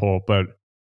van der Poel, but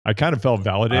I kind of felt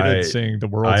validated seeing the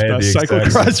world's best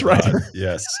cyclocross rider.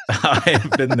 Yes, I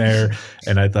have been there,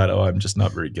 and I thought, I'm just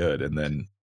not very good. And then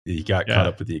he got caught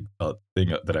up with the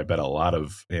thing that I bet a lot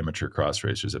of amateur cross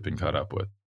racers have been caught up with.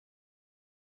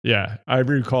 Yeah, I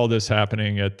recall this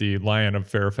happening at the Lion of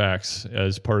Fairfax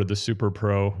as part of the Super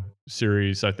Pro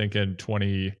series, I think in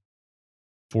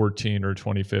 2014 or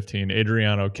 2015.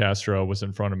 Adriano Castro was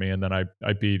in front of me, and then I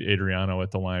beat Adriano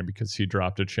at the line because he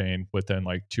dropped a chain within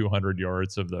like 200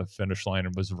 yards of the finish line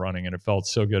and was running, and it felt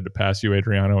so good to pass you,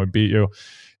 Adriano, and beat you.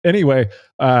 Anyway,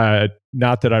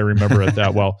 not that I remember it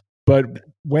that well, but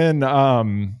when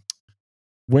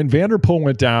Van der Poel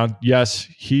went down, yes,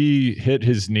 he hit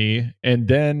his knee, and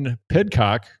then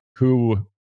Pidcock, who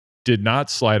did not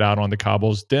slide out on the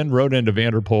cobbles, then rode into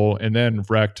Van der Poel and then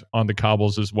wrecked on the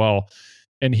cobbles as well.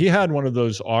 And he had one of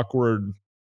those awkward,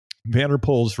 Van der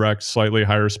Poel's wrecked slightly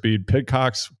higher speed.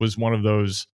 Pidcock's was one of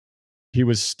those, he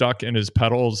was stuck in his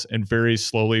pedals and very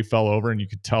slowly fell over, and you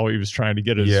could tell he was trying to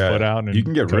get his foot out. And you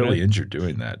can get really injured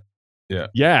doing that.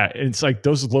 Yeah. It's like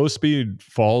those low speed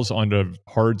falls onto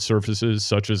hard surfaces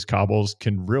such as cobbles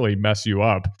can really mess you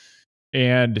up.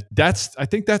 And I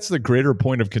think that's the greater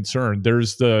point of concern.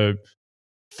 There's the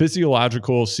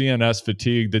physiological CNS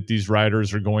fatigue that these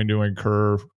riders are going to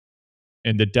incur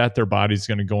and the debt their body's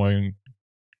going to go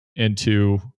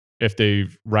into if they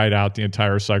ride out the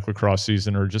entire cyclocross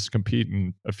season or just compete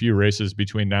in a few races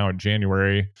between now and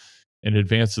January in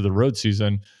advance of the road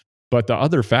season. But the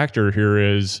other factor here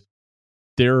is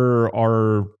there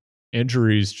are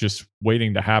injuries just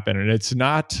waiting to happen. And it's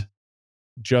not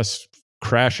just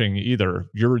crashing either.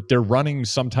 They're running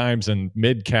sometimes in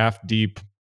mid-calf deep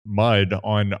mud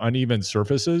on uneven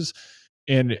surfaces.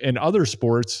 And in other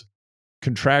sports,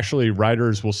 contractually,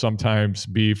 riders will sometimes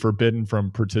be forbidden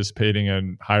from participating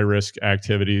in high-risk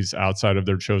activities outside of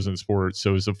their chosen sport.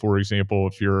 So for example,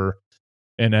 if you're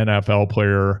an NFL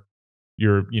player,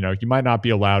 you might not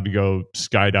be allowed to go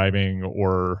skydiving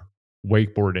or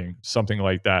wakeboarding, something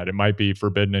like that. It might be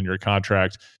forbidden in your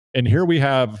contract. And here we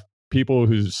have people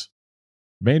whose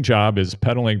main job is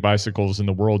pedaling bicycles in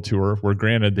the World Tour, where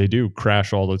granted they do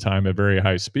crash all the time at very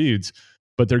high speeds,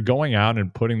 but they're going out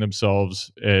and putting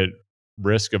themselves at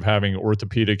risk of having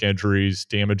orthopedic injuries,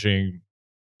 damaging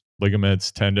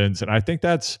ligaments, tendons. And I think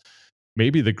that's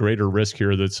maybe the greater risk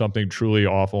here, that something truly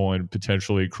awful and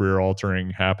potentially career altering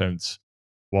happens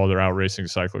while they're out racing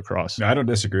cyclocross. I don't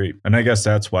disagree. And I guess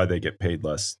that's why they get paid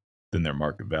less than their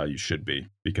market value should be,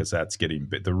 because that's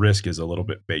the risk is a little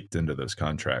bit baked into those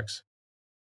contracts.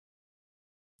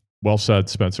 Well said,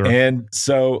 Spencer. And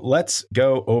so let's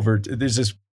go over, there's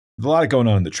just a lot going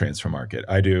on in the transfer market.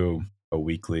 I do a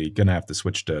weekly, gonna have to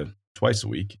switch to twice a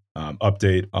week,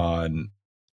 update on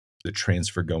the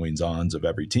transfer goings-ons of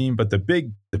every team. But the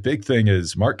big thing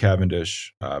is Mark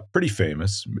Cavendish, pretty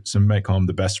famous. Some might call him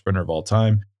the best sprinter of all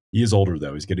time. He is older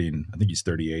though. I think he's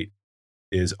 38,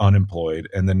 is unemployed.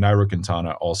 And then Nairo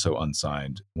Quintana also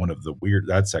unsigned.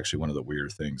 That's actually one of the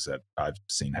weird things that I've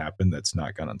seen happen that's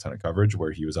not gotten a ton of coverage,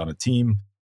 where he was on a team,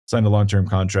 signed a long-term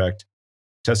contract,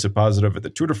 tested positive at the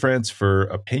Tour de France for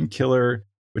a painkiller,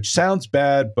 which sounds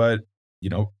bad, but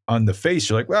on the face,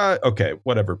 you're like, well, okay,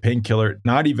 whatever, painkiller. It's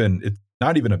not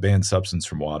even a banned substance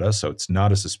from WADA, so it's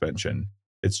not a suspension.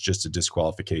 It's just a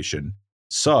disqualification.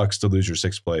 Sucks to lose your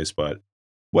sixth place, but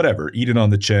whatever. Eat it on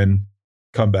the chin,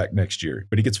 come back next year.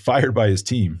 But he gets fired by his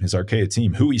team, his Arkea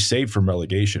team, who he saved from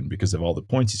relegation because of all the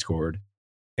points he scored,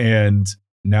 and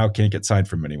now can't get signed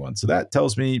from anyone. So that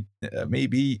tells me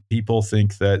maybe people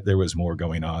think that there was more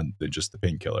going on than just the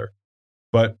painkiller.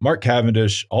 But Mark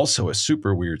Cavendish, also a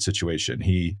super weird situation.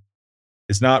 He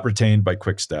is not retained by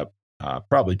Quick-Step.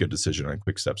 Probably good decision on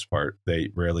Quick-Step's part. They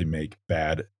rarely make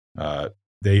bad.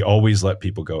 They always let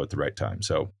people go at the right time.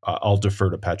 So I'll defer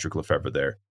to Patrick Lefevre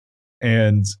there.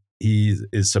 And he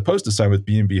is supposed to sign with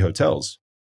B&B Hotels.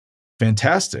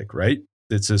 Fantastic, right?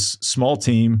 It's a small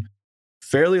team,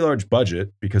 fairly large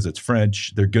budget because it's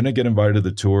French. They're going to get invited to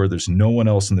the tour. There's no one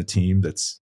else in the team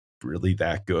that's really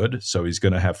that good. So he's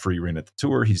going to have free reign at the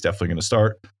tour. He's definitely going to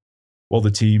start. Well, the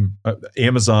team,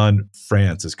 Amazon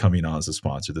France is coming on as a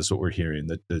sponsor. This is what we're hearing.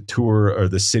 The tour, or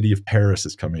the city of Paris,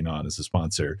 is coming on as a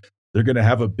sponsor. They're going to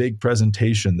have a big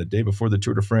presentation the day before the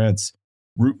Tour de France,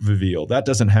 route reveal. That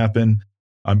doesn't happen.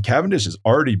 Cavendish has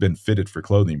already been fitted for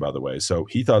clothing, by the way. So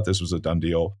he thought this was a done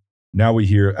deal. Now we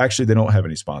hear, actually, they don't have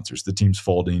any sponsors. The team's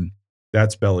folding.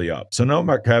 That's belly up. So now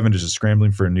Mark Cavendish is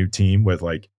scrambling for a new team with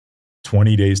like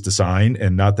 20 days to sign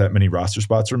and not that many roster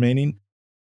spots remaining.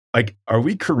 Like, are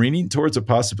we careening towards a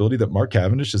possibility that Mark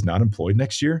Cavendish is not employed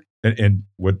next year and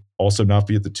would also not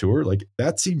be at the tour? Like,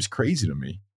 that seems crazy to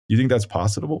me. You think that's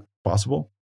possible?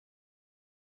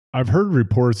 I've heard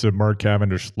reports that Mark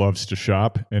Cavendish loves to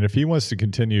shop, and if he wants to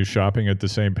continue shopping at the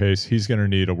same pace, he's going to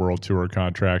need a World Tour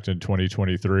contract in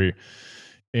 2023.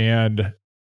 And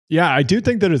yeah, I do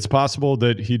think that it's possible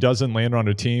that he doesn't land on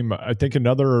a team. I think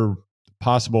another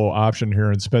possible option here,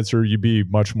 and Spencer, you'd be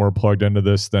much more plugged into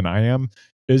this than I am.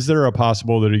 Is there a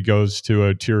possible that he goes to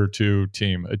a tier 2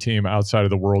 team, a team outside of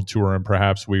the World Tour, and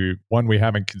perhaps we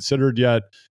haven't considered yet,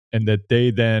 and that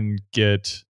they then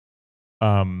get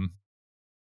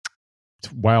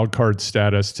wild card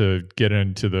status to get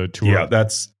into the tour? Yeah,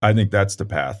 I think that's the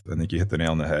path. I think you hit the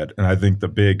nail on the head. And I think the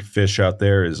big fish out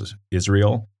there is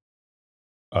Israel.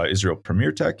 Israel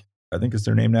Premier Tech, I think is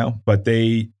their name now. But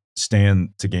they stand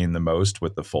to gain the most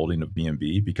with the folding of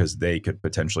B&B because they could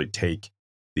potentially take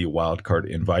the wild card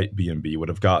invite B&B would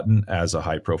have gotten as a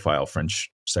high profile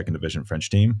French second division French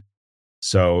team.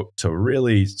 So to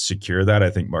really secure that, I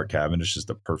think Mark Cavendish is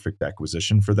the perfect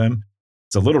acquisition for them.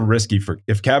 It's a little risky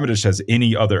if Cavendish has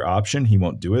any other option, he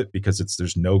won't do it because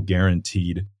there's no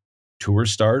guaranteed tour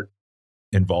start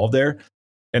involved there.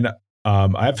 And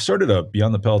I've started a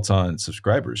Beyond the Peloton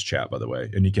subscribers chat, by the way.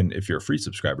 And you can, if you're a free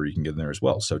subscriber, you can get in there as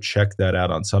well. So check that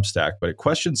out on Substack. But a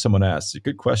question someone asked, a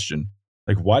good question,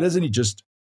 like, why doesn't he just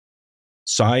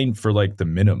sign for like the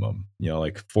minimum,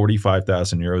 like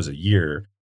 45,000 euros a year,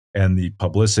 and the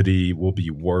publicity will be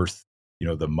worth,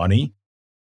 the money?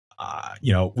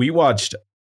 We watched,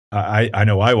 I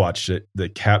know I watched it,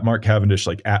 the Mark Cavendish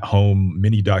like at home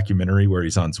mini documentary where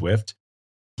he's on Zwift.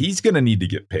 He's going to need to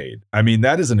get paid. I mean,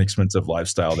 that is an expensive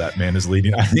lifestyle that man is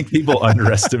leading. I think people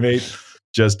underestimate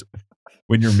just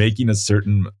when you're making a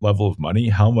certain level of money,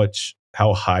 how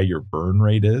high your burn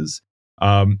rate is.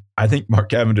 I think Mark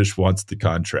Cavendish wants the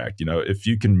contract. If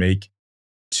you can make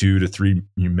 2 to 3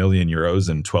 million euros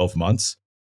in 12 months,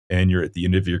 and you're at the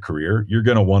end of your career, you're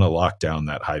going to want to lock down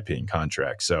that high-paying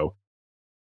contract. So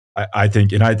I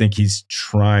think he's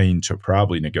trying to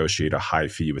probably negotiate a high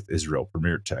fee with Israel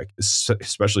Premier Tech,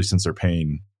 especially since they're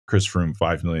paying Chris Froome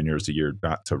 5 million euros a year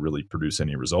not to really produce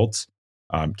any results.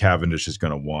 Cavendish is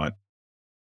going to want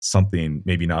something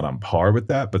maybe not on par with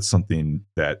that, but something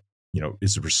that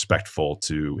is respectful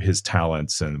to his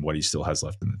talents and what he still has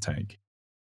left in the tank.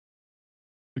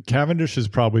 Cavendish is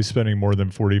probably spending more than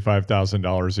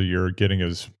 $45,000 a year getting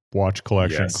his watch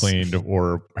collection cleaned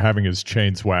or having his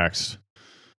chains waxed.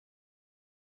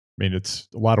 I mean, it's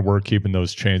a lot of work keeping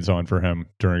those chains on for him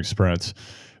during sprints.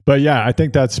 But yeah, I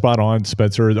think that's spot on,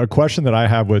 Spencer. A question that I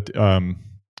have with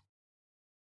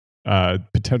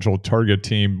potential target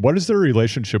team, what is their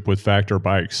relationship with Factor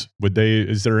Bikes?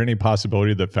 Is there any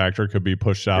possibility that Factor could be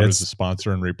pushed out as a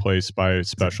sponsor and replaced by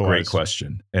Specialized? Great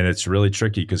question. And it's really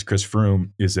tricky because Chris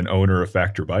Froome is an owner of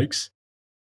Factor Bikes.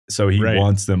 So he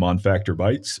wants them on Factor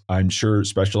Bikes. I'm sure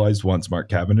Specialized wants Mark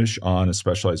Cavendish on a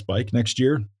Specialized bike next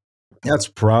year. That's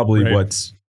probably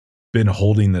what's been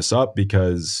holding this up,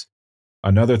 because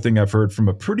another thing I've heard from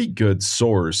a pretty good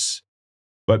source,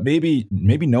 but maybe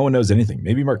no one knows anything.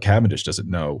 Maybe Mark Cavendish doesn't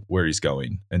know where he's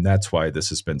going, and that's why this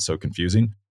has been so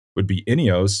confusing. Would be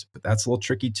Ineos, but that's a little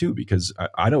tricky too, because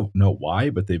I don't know why,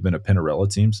 but they've been a Pinarello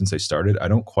team since they started. I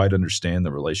don't quite understand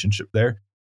the relationship there.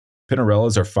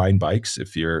 Pinarellos are fine bikes.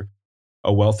 If you're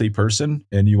a wealthy person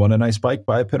and you want a nice bike,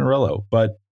 buy a Pinarello.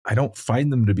 But I don't find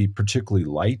them to be particularly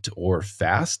light or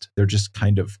fast. They're just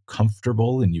kind of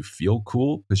comfortable and you feel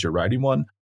cool because you're riding one.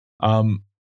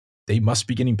 They must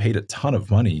be getting paid a ton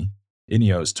of money,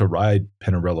 Ineos, to ride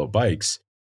Pinarello bikes.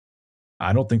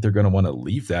 I don't think they're going to want to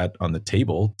leave that on the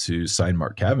table to sign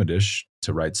Mark Cavendish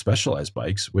to ride Specialized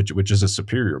bikes, which is a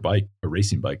superior bike, a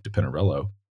racing bike to Pinarello.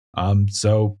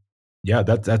 So yeah,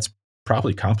 that's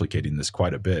probably complicating this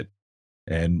quite a bit,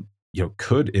 and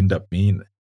could end up being,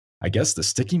 I guess, the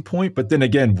sticking point. But then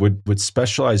again, would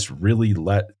Specialized really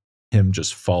let him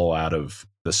just fall out of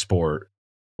the sport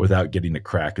without getting a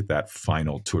crack at that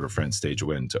final Tour de France stage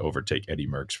win to overtake Eddie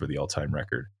Merckx for the all-time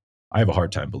record? I have a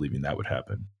hard time believing that would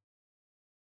happen.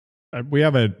 We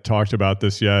haven't talked about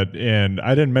this yet, and I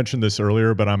didn't mention this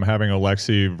earlier, but I'm having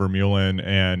Alexi Vermeulen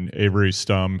and Avery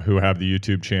Stum, who have the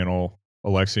YouTube channel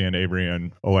Alexi and Avery.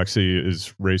 And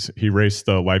Alexi he raced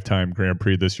the Lifetime Grand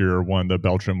Prix this year, won the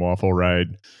Belgian Waffle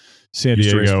Ride, San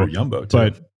Diego. He raced for Jumbo too.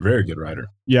 But very good rider.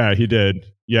 Yeah, he did.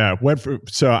 Yeah,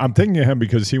 so I'm thinking of him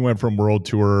because he went from World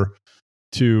Tour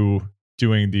to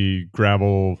doing the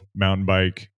gravel mountain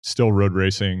bike, still road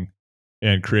racing,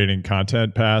 and creating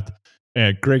content path.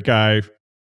 And great guy,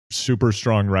 super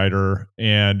strong rider.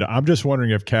 And I'm just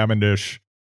wondering if Cavendish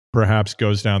perhaps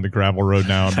goes down the gravel road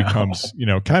now and becomes,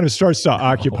 kind of starts to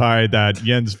occupy that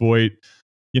Jens Voigt.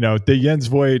 The Jens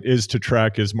Voigt is to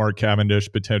Trek, as Mark Cavendish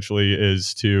potentially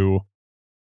is to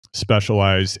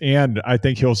Specialized. And I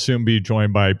think he'll soon be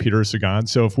joined by Peter Sagan.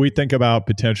 So if we think about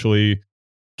potentially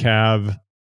Cav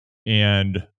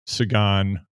and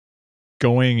Sagan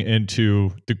going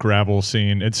into the gravel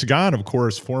scene, and Sagan, of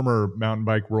course, former mountain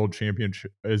bike world champion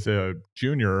as a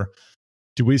junior,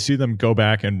 do we see them go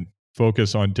back and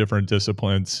focus on different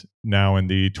disciplines now in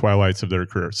the twilights of their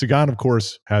career? Sagan, of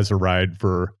course, has a ride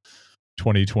for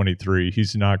 2023.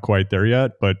 He's not quite there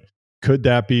yet, but could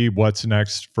that be what's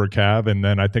next for Cav? And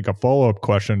then I think a follow-up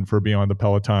question for Beyond the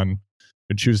Peloton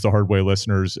and Choose the Hard Way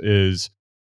listeners is,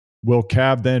 will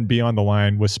Cav then be on the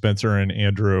line with Spencer and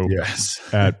Andrew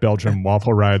at Belgian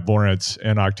Waffle Ride Lawrence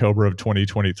in October of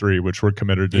 2023, which we're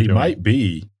committed to doing?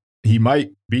 He might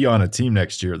be on a team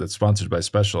next year that's sponsored by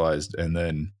Specialized. And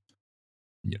then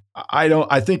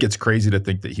I think it's crazy to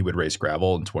think that he would race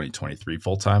gravel in 2023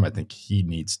 full time. I think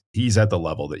he's at the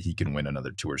level that he can win another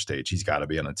tour stage. He's got to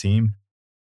be on a team.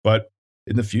 But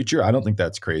in the future, I don't think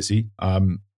that's crazy.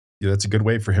 That's a good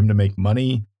way for him to make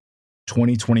money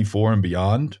 2024 and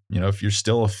beyond. If you're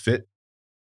still a fit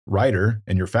rider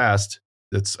and you're fast,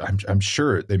 I'm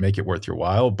sure they make it worth your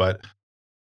while. But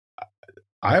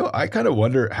I kind of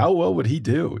wonder, how well would he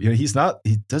do?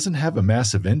 He doesn't have a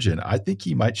massive engine. I think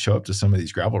he might show up to some of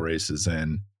these gravel races,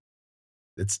 and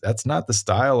that's not the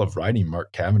style of riding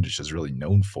Mark Cavendish is really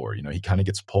known for. He kind of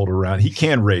gets pulled around. He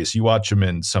can race. You watch him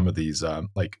in some of these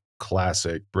like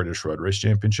classic British road race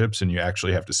championships, and you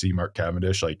actually have to see Mark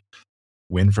Cavendish like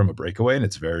win from a breakaway, and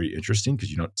it's very interesting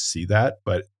because you don't see that.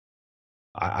 But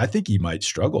I think he might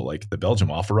struggle, like the Belgian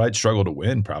Waffle Ride struggle to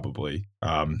win probably.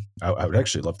 I would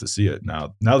actually love to see it.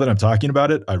 Now that I'm talking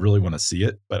about it, I really want to see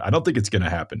it, but I don't think it's going to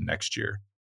happen next year.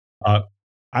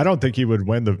 I don't think he wouldn't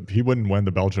win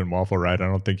the Belgian Waffle Ride. I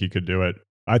don't think he could do it.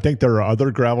 I think there are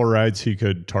other gravel rides he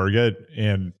could target,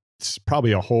 and it's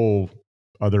probably a whole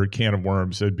other can of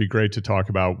worms. It'd be great to talk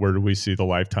about where do we see the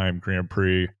Lifetime Grand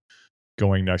Prix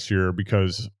going next year,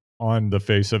 because on the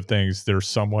face of things, they're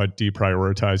somewhat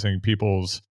deprioritizing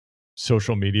people's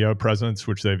social media presence,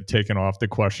 which they've taken off the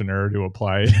questionnaire to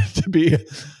apply to be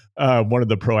one of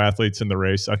the pro athletes in the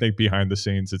race. I think behind the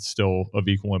scenes, it's still of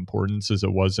equal importance as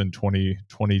it was in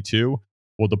 2022.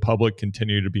 Will the public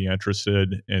continue to be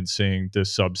interested in seeing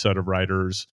this subset of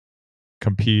riders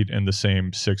compete in the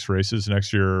same 6 races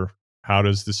next year? How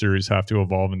does the series have to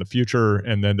evolve in the future?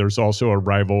 And then there's also a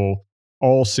rival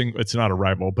it's not a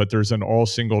rival, but there's an all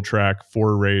single track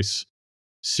 4-race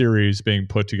series being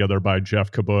put together by Jeff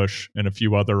Kabush and a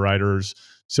few other riders.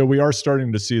 So we are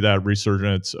starting to see that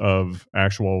resurgence of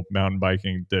actual mountain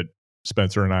biking that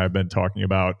Spencer and I have been talking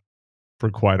about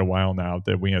for quite a while now,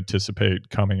 that we anticipate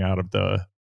coming out of the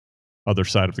other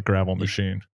side of the gravel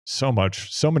machine. So many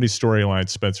storylines,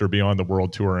 Spencer, beyond the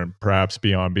World Tour and perhaps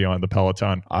beyond the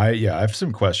Peloton. I have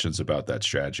some questions about that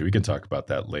strategy. We can talk about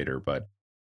that later, but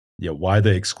why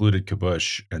they excluded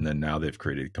Kabush and then now they've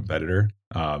created a competitor.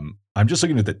 I'm just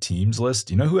looking at the teams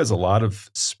list. You know who has a lot of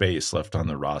space left on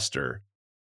the roster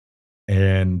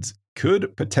and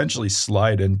could potentially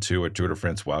slide into a Tour de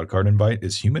France wildcard invite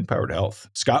is Human Powered Health.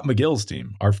 Scott McGill's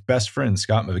team, our best friend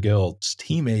Scott McGill's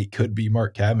teammate could be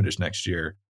Mark Cavendish next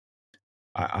year.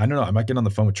 I don't know. I might get on the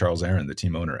phone with Charles Aaron, the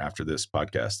team owner, after this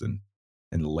podcast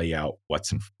and lay out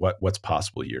what's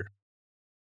possible here.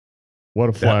 What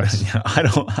a flex! I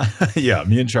don't. Yeah,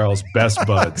 me and Charles, best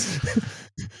buds.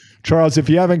 Charles, if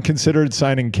you haven't considered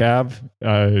signing Cav,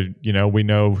 we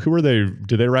know who are they?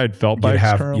 Do they ride felt bikes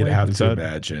currently? You'd have to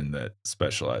imagine that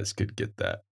Specialized could get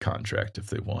that contract if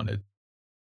they wanted.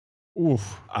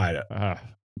 Oof.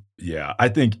 Yeah, I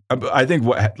think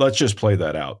let's just play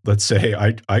that out. Let's say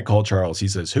I call Charles. He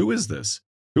says, "Who is this?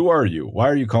 Who are you? Why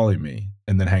are you calling me?"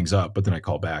 And then hangs up. But then I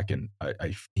call back, and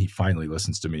he finally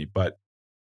listens to me. But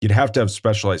you'd have to have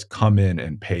Specialized come in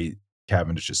and pay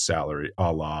Cavendish's salary,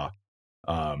 a la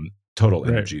Total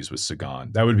Energies with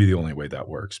Sagan. That would be the only way that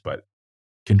works. But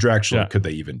contractually, could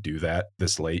they even do that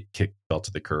this late? Kick belt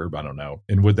to the curb? I don't know.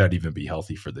 And would that even be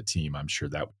healthy for the team? I'm sure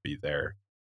that would be their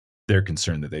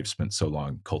concern, that they've spent so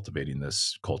long cultivating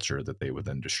this culture that they would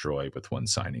then destroy with one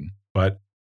signing. But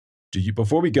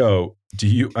before we go,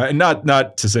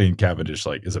 not to say Cavendish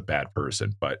is a bad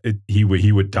person, but he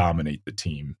would dominate the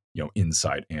team,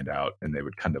 inside and out, and they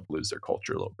would kind of lose their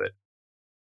culture a little bit.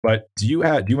 But do you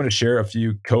want to share a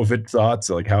few COVID thoughts,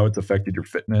 like how it's affected your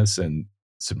fitness and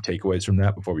some takeaways from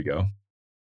that before we go?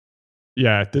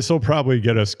 Yeah, this will probably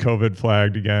get us COVID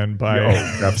flagged again by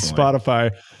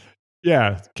Spotify.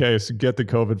 Yeah, okay, so get the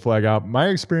COVID flag out. My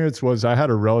experience was I had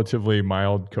a relatively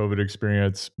mild COVID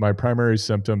experience. My primary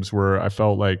symptoms were I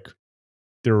felt like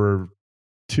there were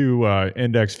two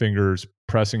index fingers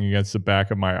pressing against the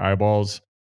back of my eyeballs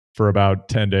for about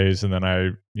 10 days. And then I,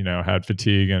 had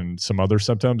fatigue and some other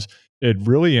symptoms. It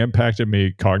really impacted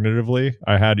me cognitively.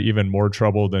 I had even more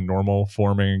trouble than normal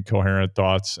forming coherent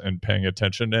thoughts and paying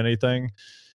attention to anything.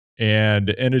 And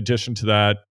in addition to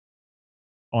that,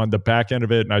 on the back end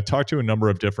of it, and I talked to a number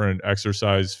of different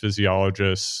exercise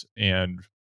physiologists and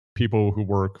people who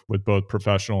work with both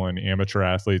professional and amateur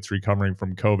athletes recovering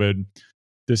from COVID.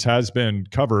 This has been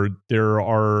covered. There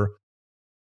are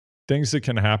things that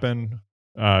can happen,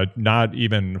 not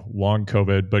even long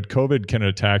COVID, but COVID can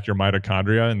attack your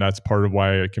mitochondria, and that's part of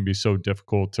why it can be so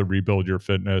difficult to rebuild your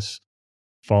fitness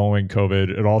following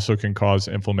COVID. It also can cause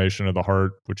inflammation of the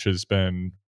heart, which has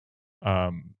been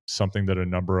something that a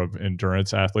number of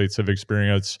endurance athletes have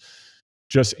experienced.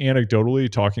 Just anecdotally,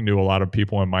 talking to a lot of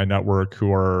people in my network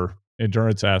who are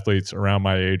endurance athletes around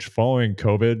my age following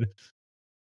COVID,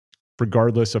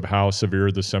 regardless of how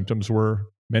severe the symptoms were,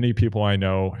 many people I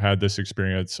know had this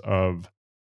experience of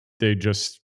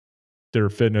their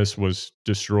fitness was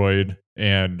destroyed.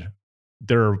 And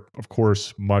there are, of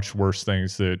course, much worse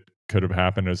things that could have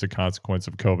happened as a consequence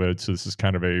of COVID. So this is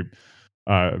kind of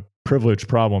a privileged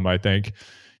problem, I think.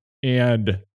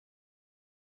 And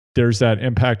there's that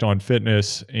impact on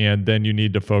fitness. And then you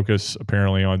need to focus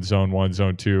apparently on zone 1,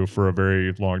 zone 2 for a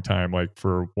very long time, like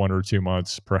for 1 or 2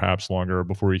 months, perhaps longer,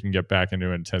 before you can get back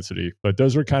into intensity. But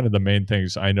those are kind of the main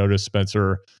things I noticed,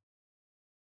 Spencer.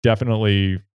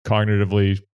 Definitely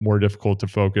cognitively more difficult to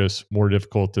focus, more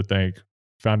difficult to think.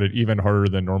 Found it even harder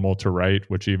than normal to write,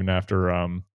 which even after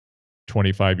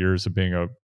 25 years of being a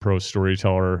pro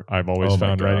storyteller, I've always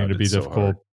found writing to be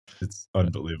difficult. It's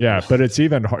unbelievable. Yeah, but it's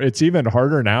even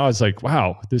harder now. It's like,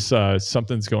 wow, this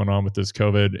something's going on with this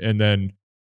COVID. And then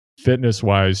fitness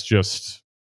wise,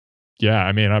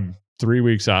 I'm 3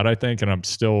 weeks out, I think, and I'm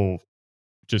still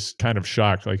just kind of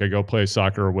shocked. Like I go play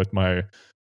soccer with my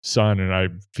son and I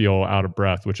feel out of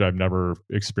breath, which I've never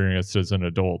experienced as an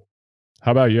adult.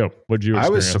 How about you? What'd you experience? I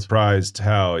was surprised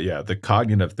how, the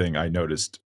cognitive thing I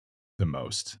noticed the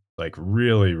most. Like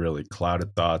really, really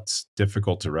clouded thoughts,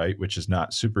 difficult to write, which is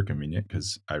not super convenient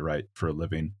because I write for a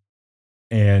living.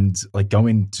 And like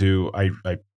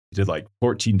I did like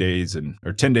 14 days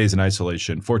or 10 days in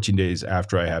isolation, 14 days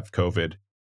after I have COVID.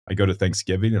 I go to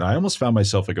Thanksgiving and I almost found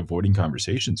myself like avoiding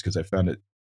conversations because I found it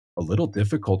a little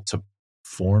difficult to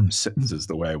form sentences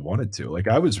the way I wanted to. Like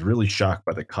I was really shocked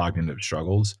by the cognitive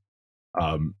struggles.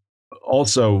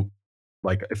 Also,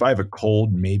 like if I have a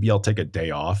cold, maybe I'll take a day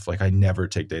off. Like I never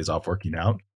take days off working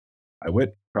out. I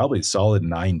went probably a solid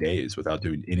 9 days without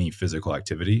doing any physical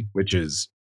activity, which is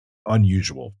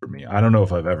unusual for me. I don't know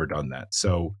if I've ever done that.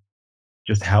 So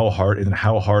just how hard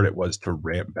it was to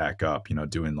ramp back up,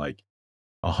 doing like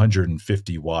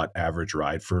 150 watt average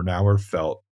ride for an hour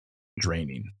felt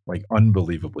draining, like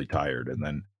unbelievably tired. And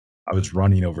then I was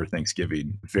running over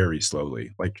Thanksgiving very slowly.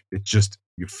 Like it just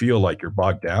you feel like you're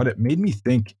bogged down. It made me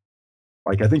think,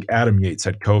 like, I think Adam Yates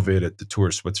had COVID at the Tour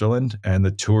of Switzerland, and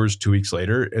the Tour's 2 weeks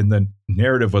later, and the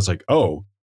narrative was like, oh,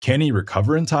 can he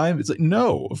recover in time? It's like,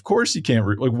 no, of course he can't.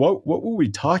 Like, what were we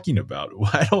talking about?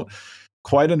 I don't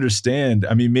quite understand.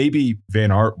 I mean, maybe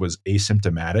Van Aert was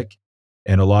asymptomatic,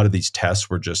 and a lot of these tests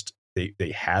were just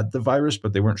they had the virus,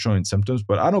 but they weren't showing symptoms.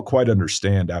 But I don't quite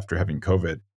understand, after having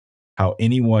COVID, how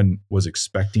anyone was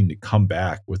expecting to come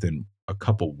back within a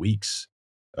couple weeks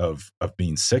of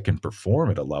being sick and perform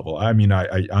at a level. I mean,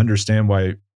 I understand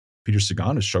why Peter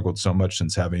Sagan has struggled so much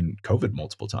since having COVID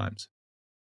multiple times.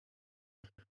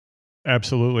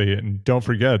 Absolutely. And don't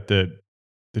forget that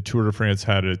the Tour de France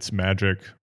had its magic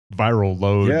viral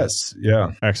load. Yes,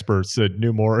 yeah. Experts that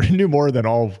knew more than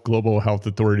all global health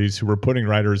authorities, who were putting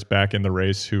riders back in the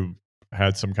race who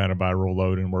had some kind of viral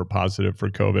load and were positive for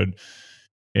COVID.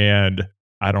 And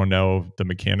I don't know the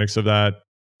mechanics of that.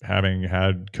 Having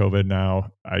had COVID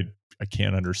now, I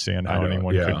can't understand how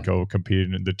anyone could go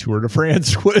compete in the Tour de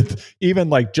France with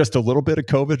even like just a little bit of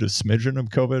COVID, a smidgen of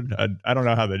COVID. I don't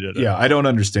know how they did it. Yeah, I don't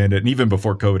understand it. And even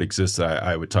before COVID existed,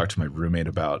 I would talk to my roommate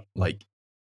about, like,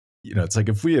 you know, it's like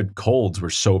if we had colds,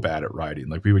 we're so bad at riding.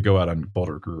 Like, we would go out on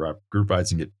Boulder group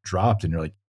rides and get dropped, and you're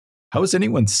like, how is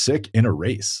anyone sick in a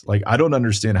race? Like, I don't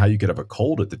understand how you could have a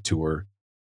cold at the Tour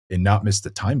and not miss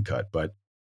the time cut, but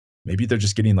maybe they're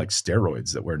just getting like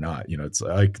steroids that we're not. You know, it's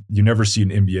like you never see an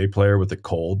NBA player with a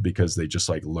cold because they just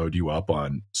like load you up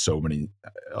on so many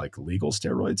like legal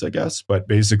steroids, I guess, but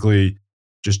basically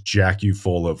just jack you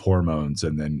full of hormones,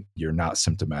 and then you're not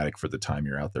symptomatic for the time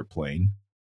you're out there playing.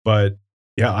 But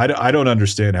yeah, I don't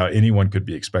understand how anyone could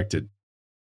be expected.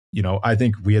 You know, I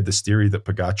think we had this theory that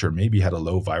Pogacar maybe had a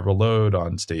low viral load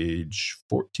on stage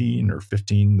 14 or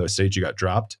 15, the stage he got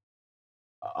dropped.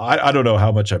 I don't know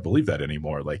how much I believe that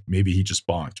anymore. Like, maybe he just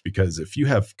bonked, because if you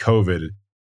have COVID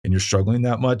and you're struggling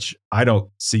that much, I don't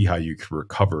see how you can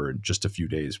recover in just a few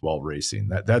days while racing.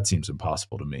 That seems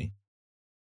impossible to me.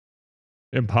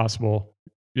 Impossible.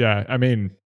 Yeah. I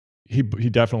mean, he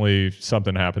definitely,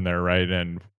 something happened there, right?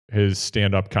 And his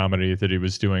stand-up comedy that he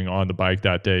was doing on the bike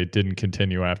that day didn't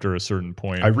continue after a certain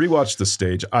point. I rewatched the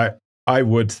stage. I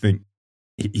would think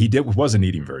he wasn't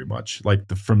eating very much.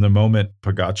 Like, from the moment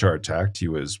Pogacar attacked, he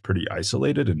was pretty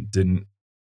isolated and didn't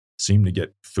seem to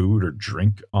get food or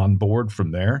drink on board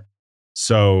from there.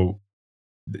 So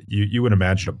you would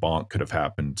imagine a bonk could have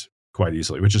happened quite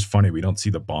easily, which is funny. We don't see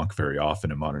the bonk very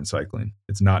often in modern cycling.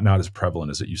 It's not as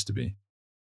prevalent as it used to be.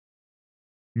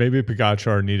 Maybe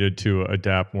Pogacar needed to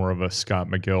adapt more of a Scott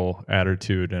McGill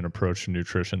attitude and approach to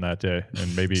nutrition that day,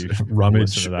 and maybe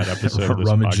rummage listen to that episode of this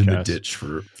rummage podcast. In the ditch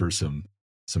for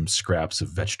some scraps of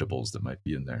vegetables that might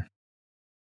be in there.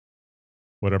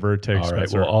 Whatever it takes. All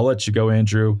right. Well, I'll let you go,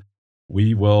 Andrew.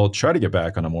 We will try to get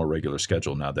back on a more regular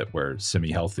schedule now that we're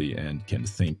semi-healthy and can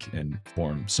think and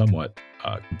form somewhat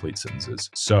complete sentences.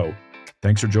 So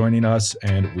thanks for joining us,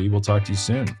 and we will talk to you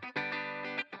soon.